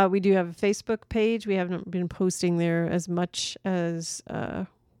 We do have a Facebook page. We haven't been posting there as much as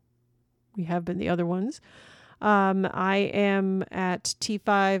we have been the other ones. I am at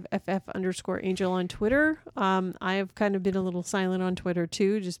T5FF_Angel on Twitter. I have kind of been a little silent on Twitter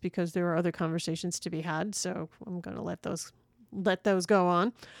too, just because there are other conversations to be had. So I'm going to let those go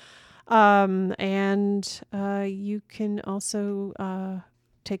on. And you can also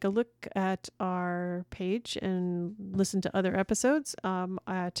take a look at our page and listen to other episodes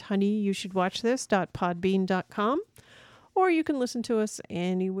at honeyyoushouldwatchthis.podbean.com. Or you can listen to us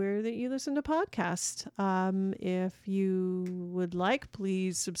anywhere that you listen to podcasts. If you would like,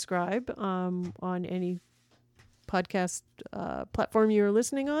 please subscribe on any podcast platform you're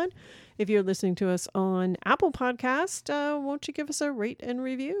listening on. If you're listening to us on Apple Podcast, won't you give us a rate and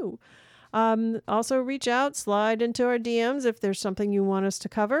review? Also reach out, slide into our DMs if there's something you want us to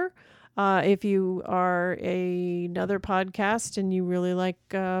cover. If you are another podcast and you really like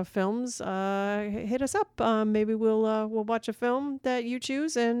films, hit us up. Maybe we'll watch a film that you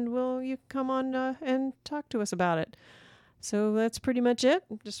choose, and you come on and talk to us about it. So that's pretty much it.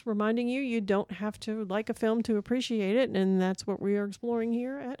 Just reminding you don't have to like a film to appreciate it, and that's what we are exploring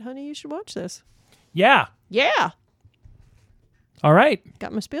here at Honey, You Should Watch This. Yeah. Yeah. All right.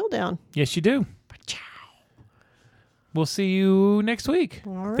 Got my spiel down. Yes, you do. We'll see you next week.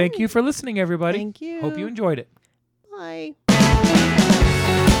 All right. Thank you for listening, everybody. Thank you. Hope you enjoyed it. Bye.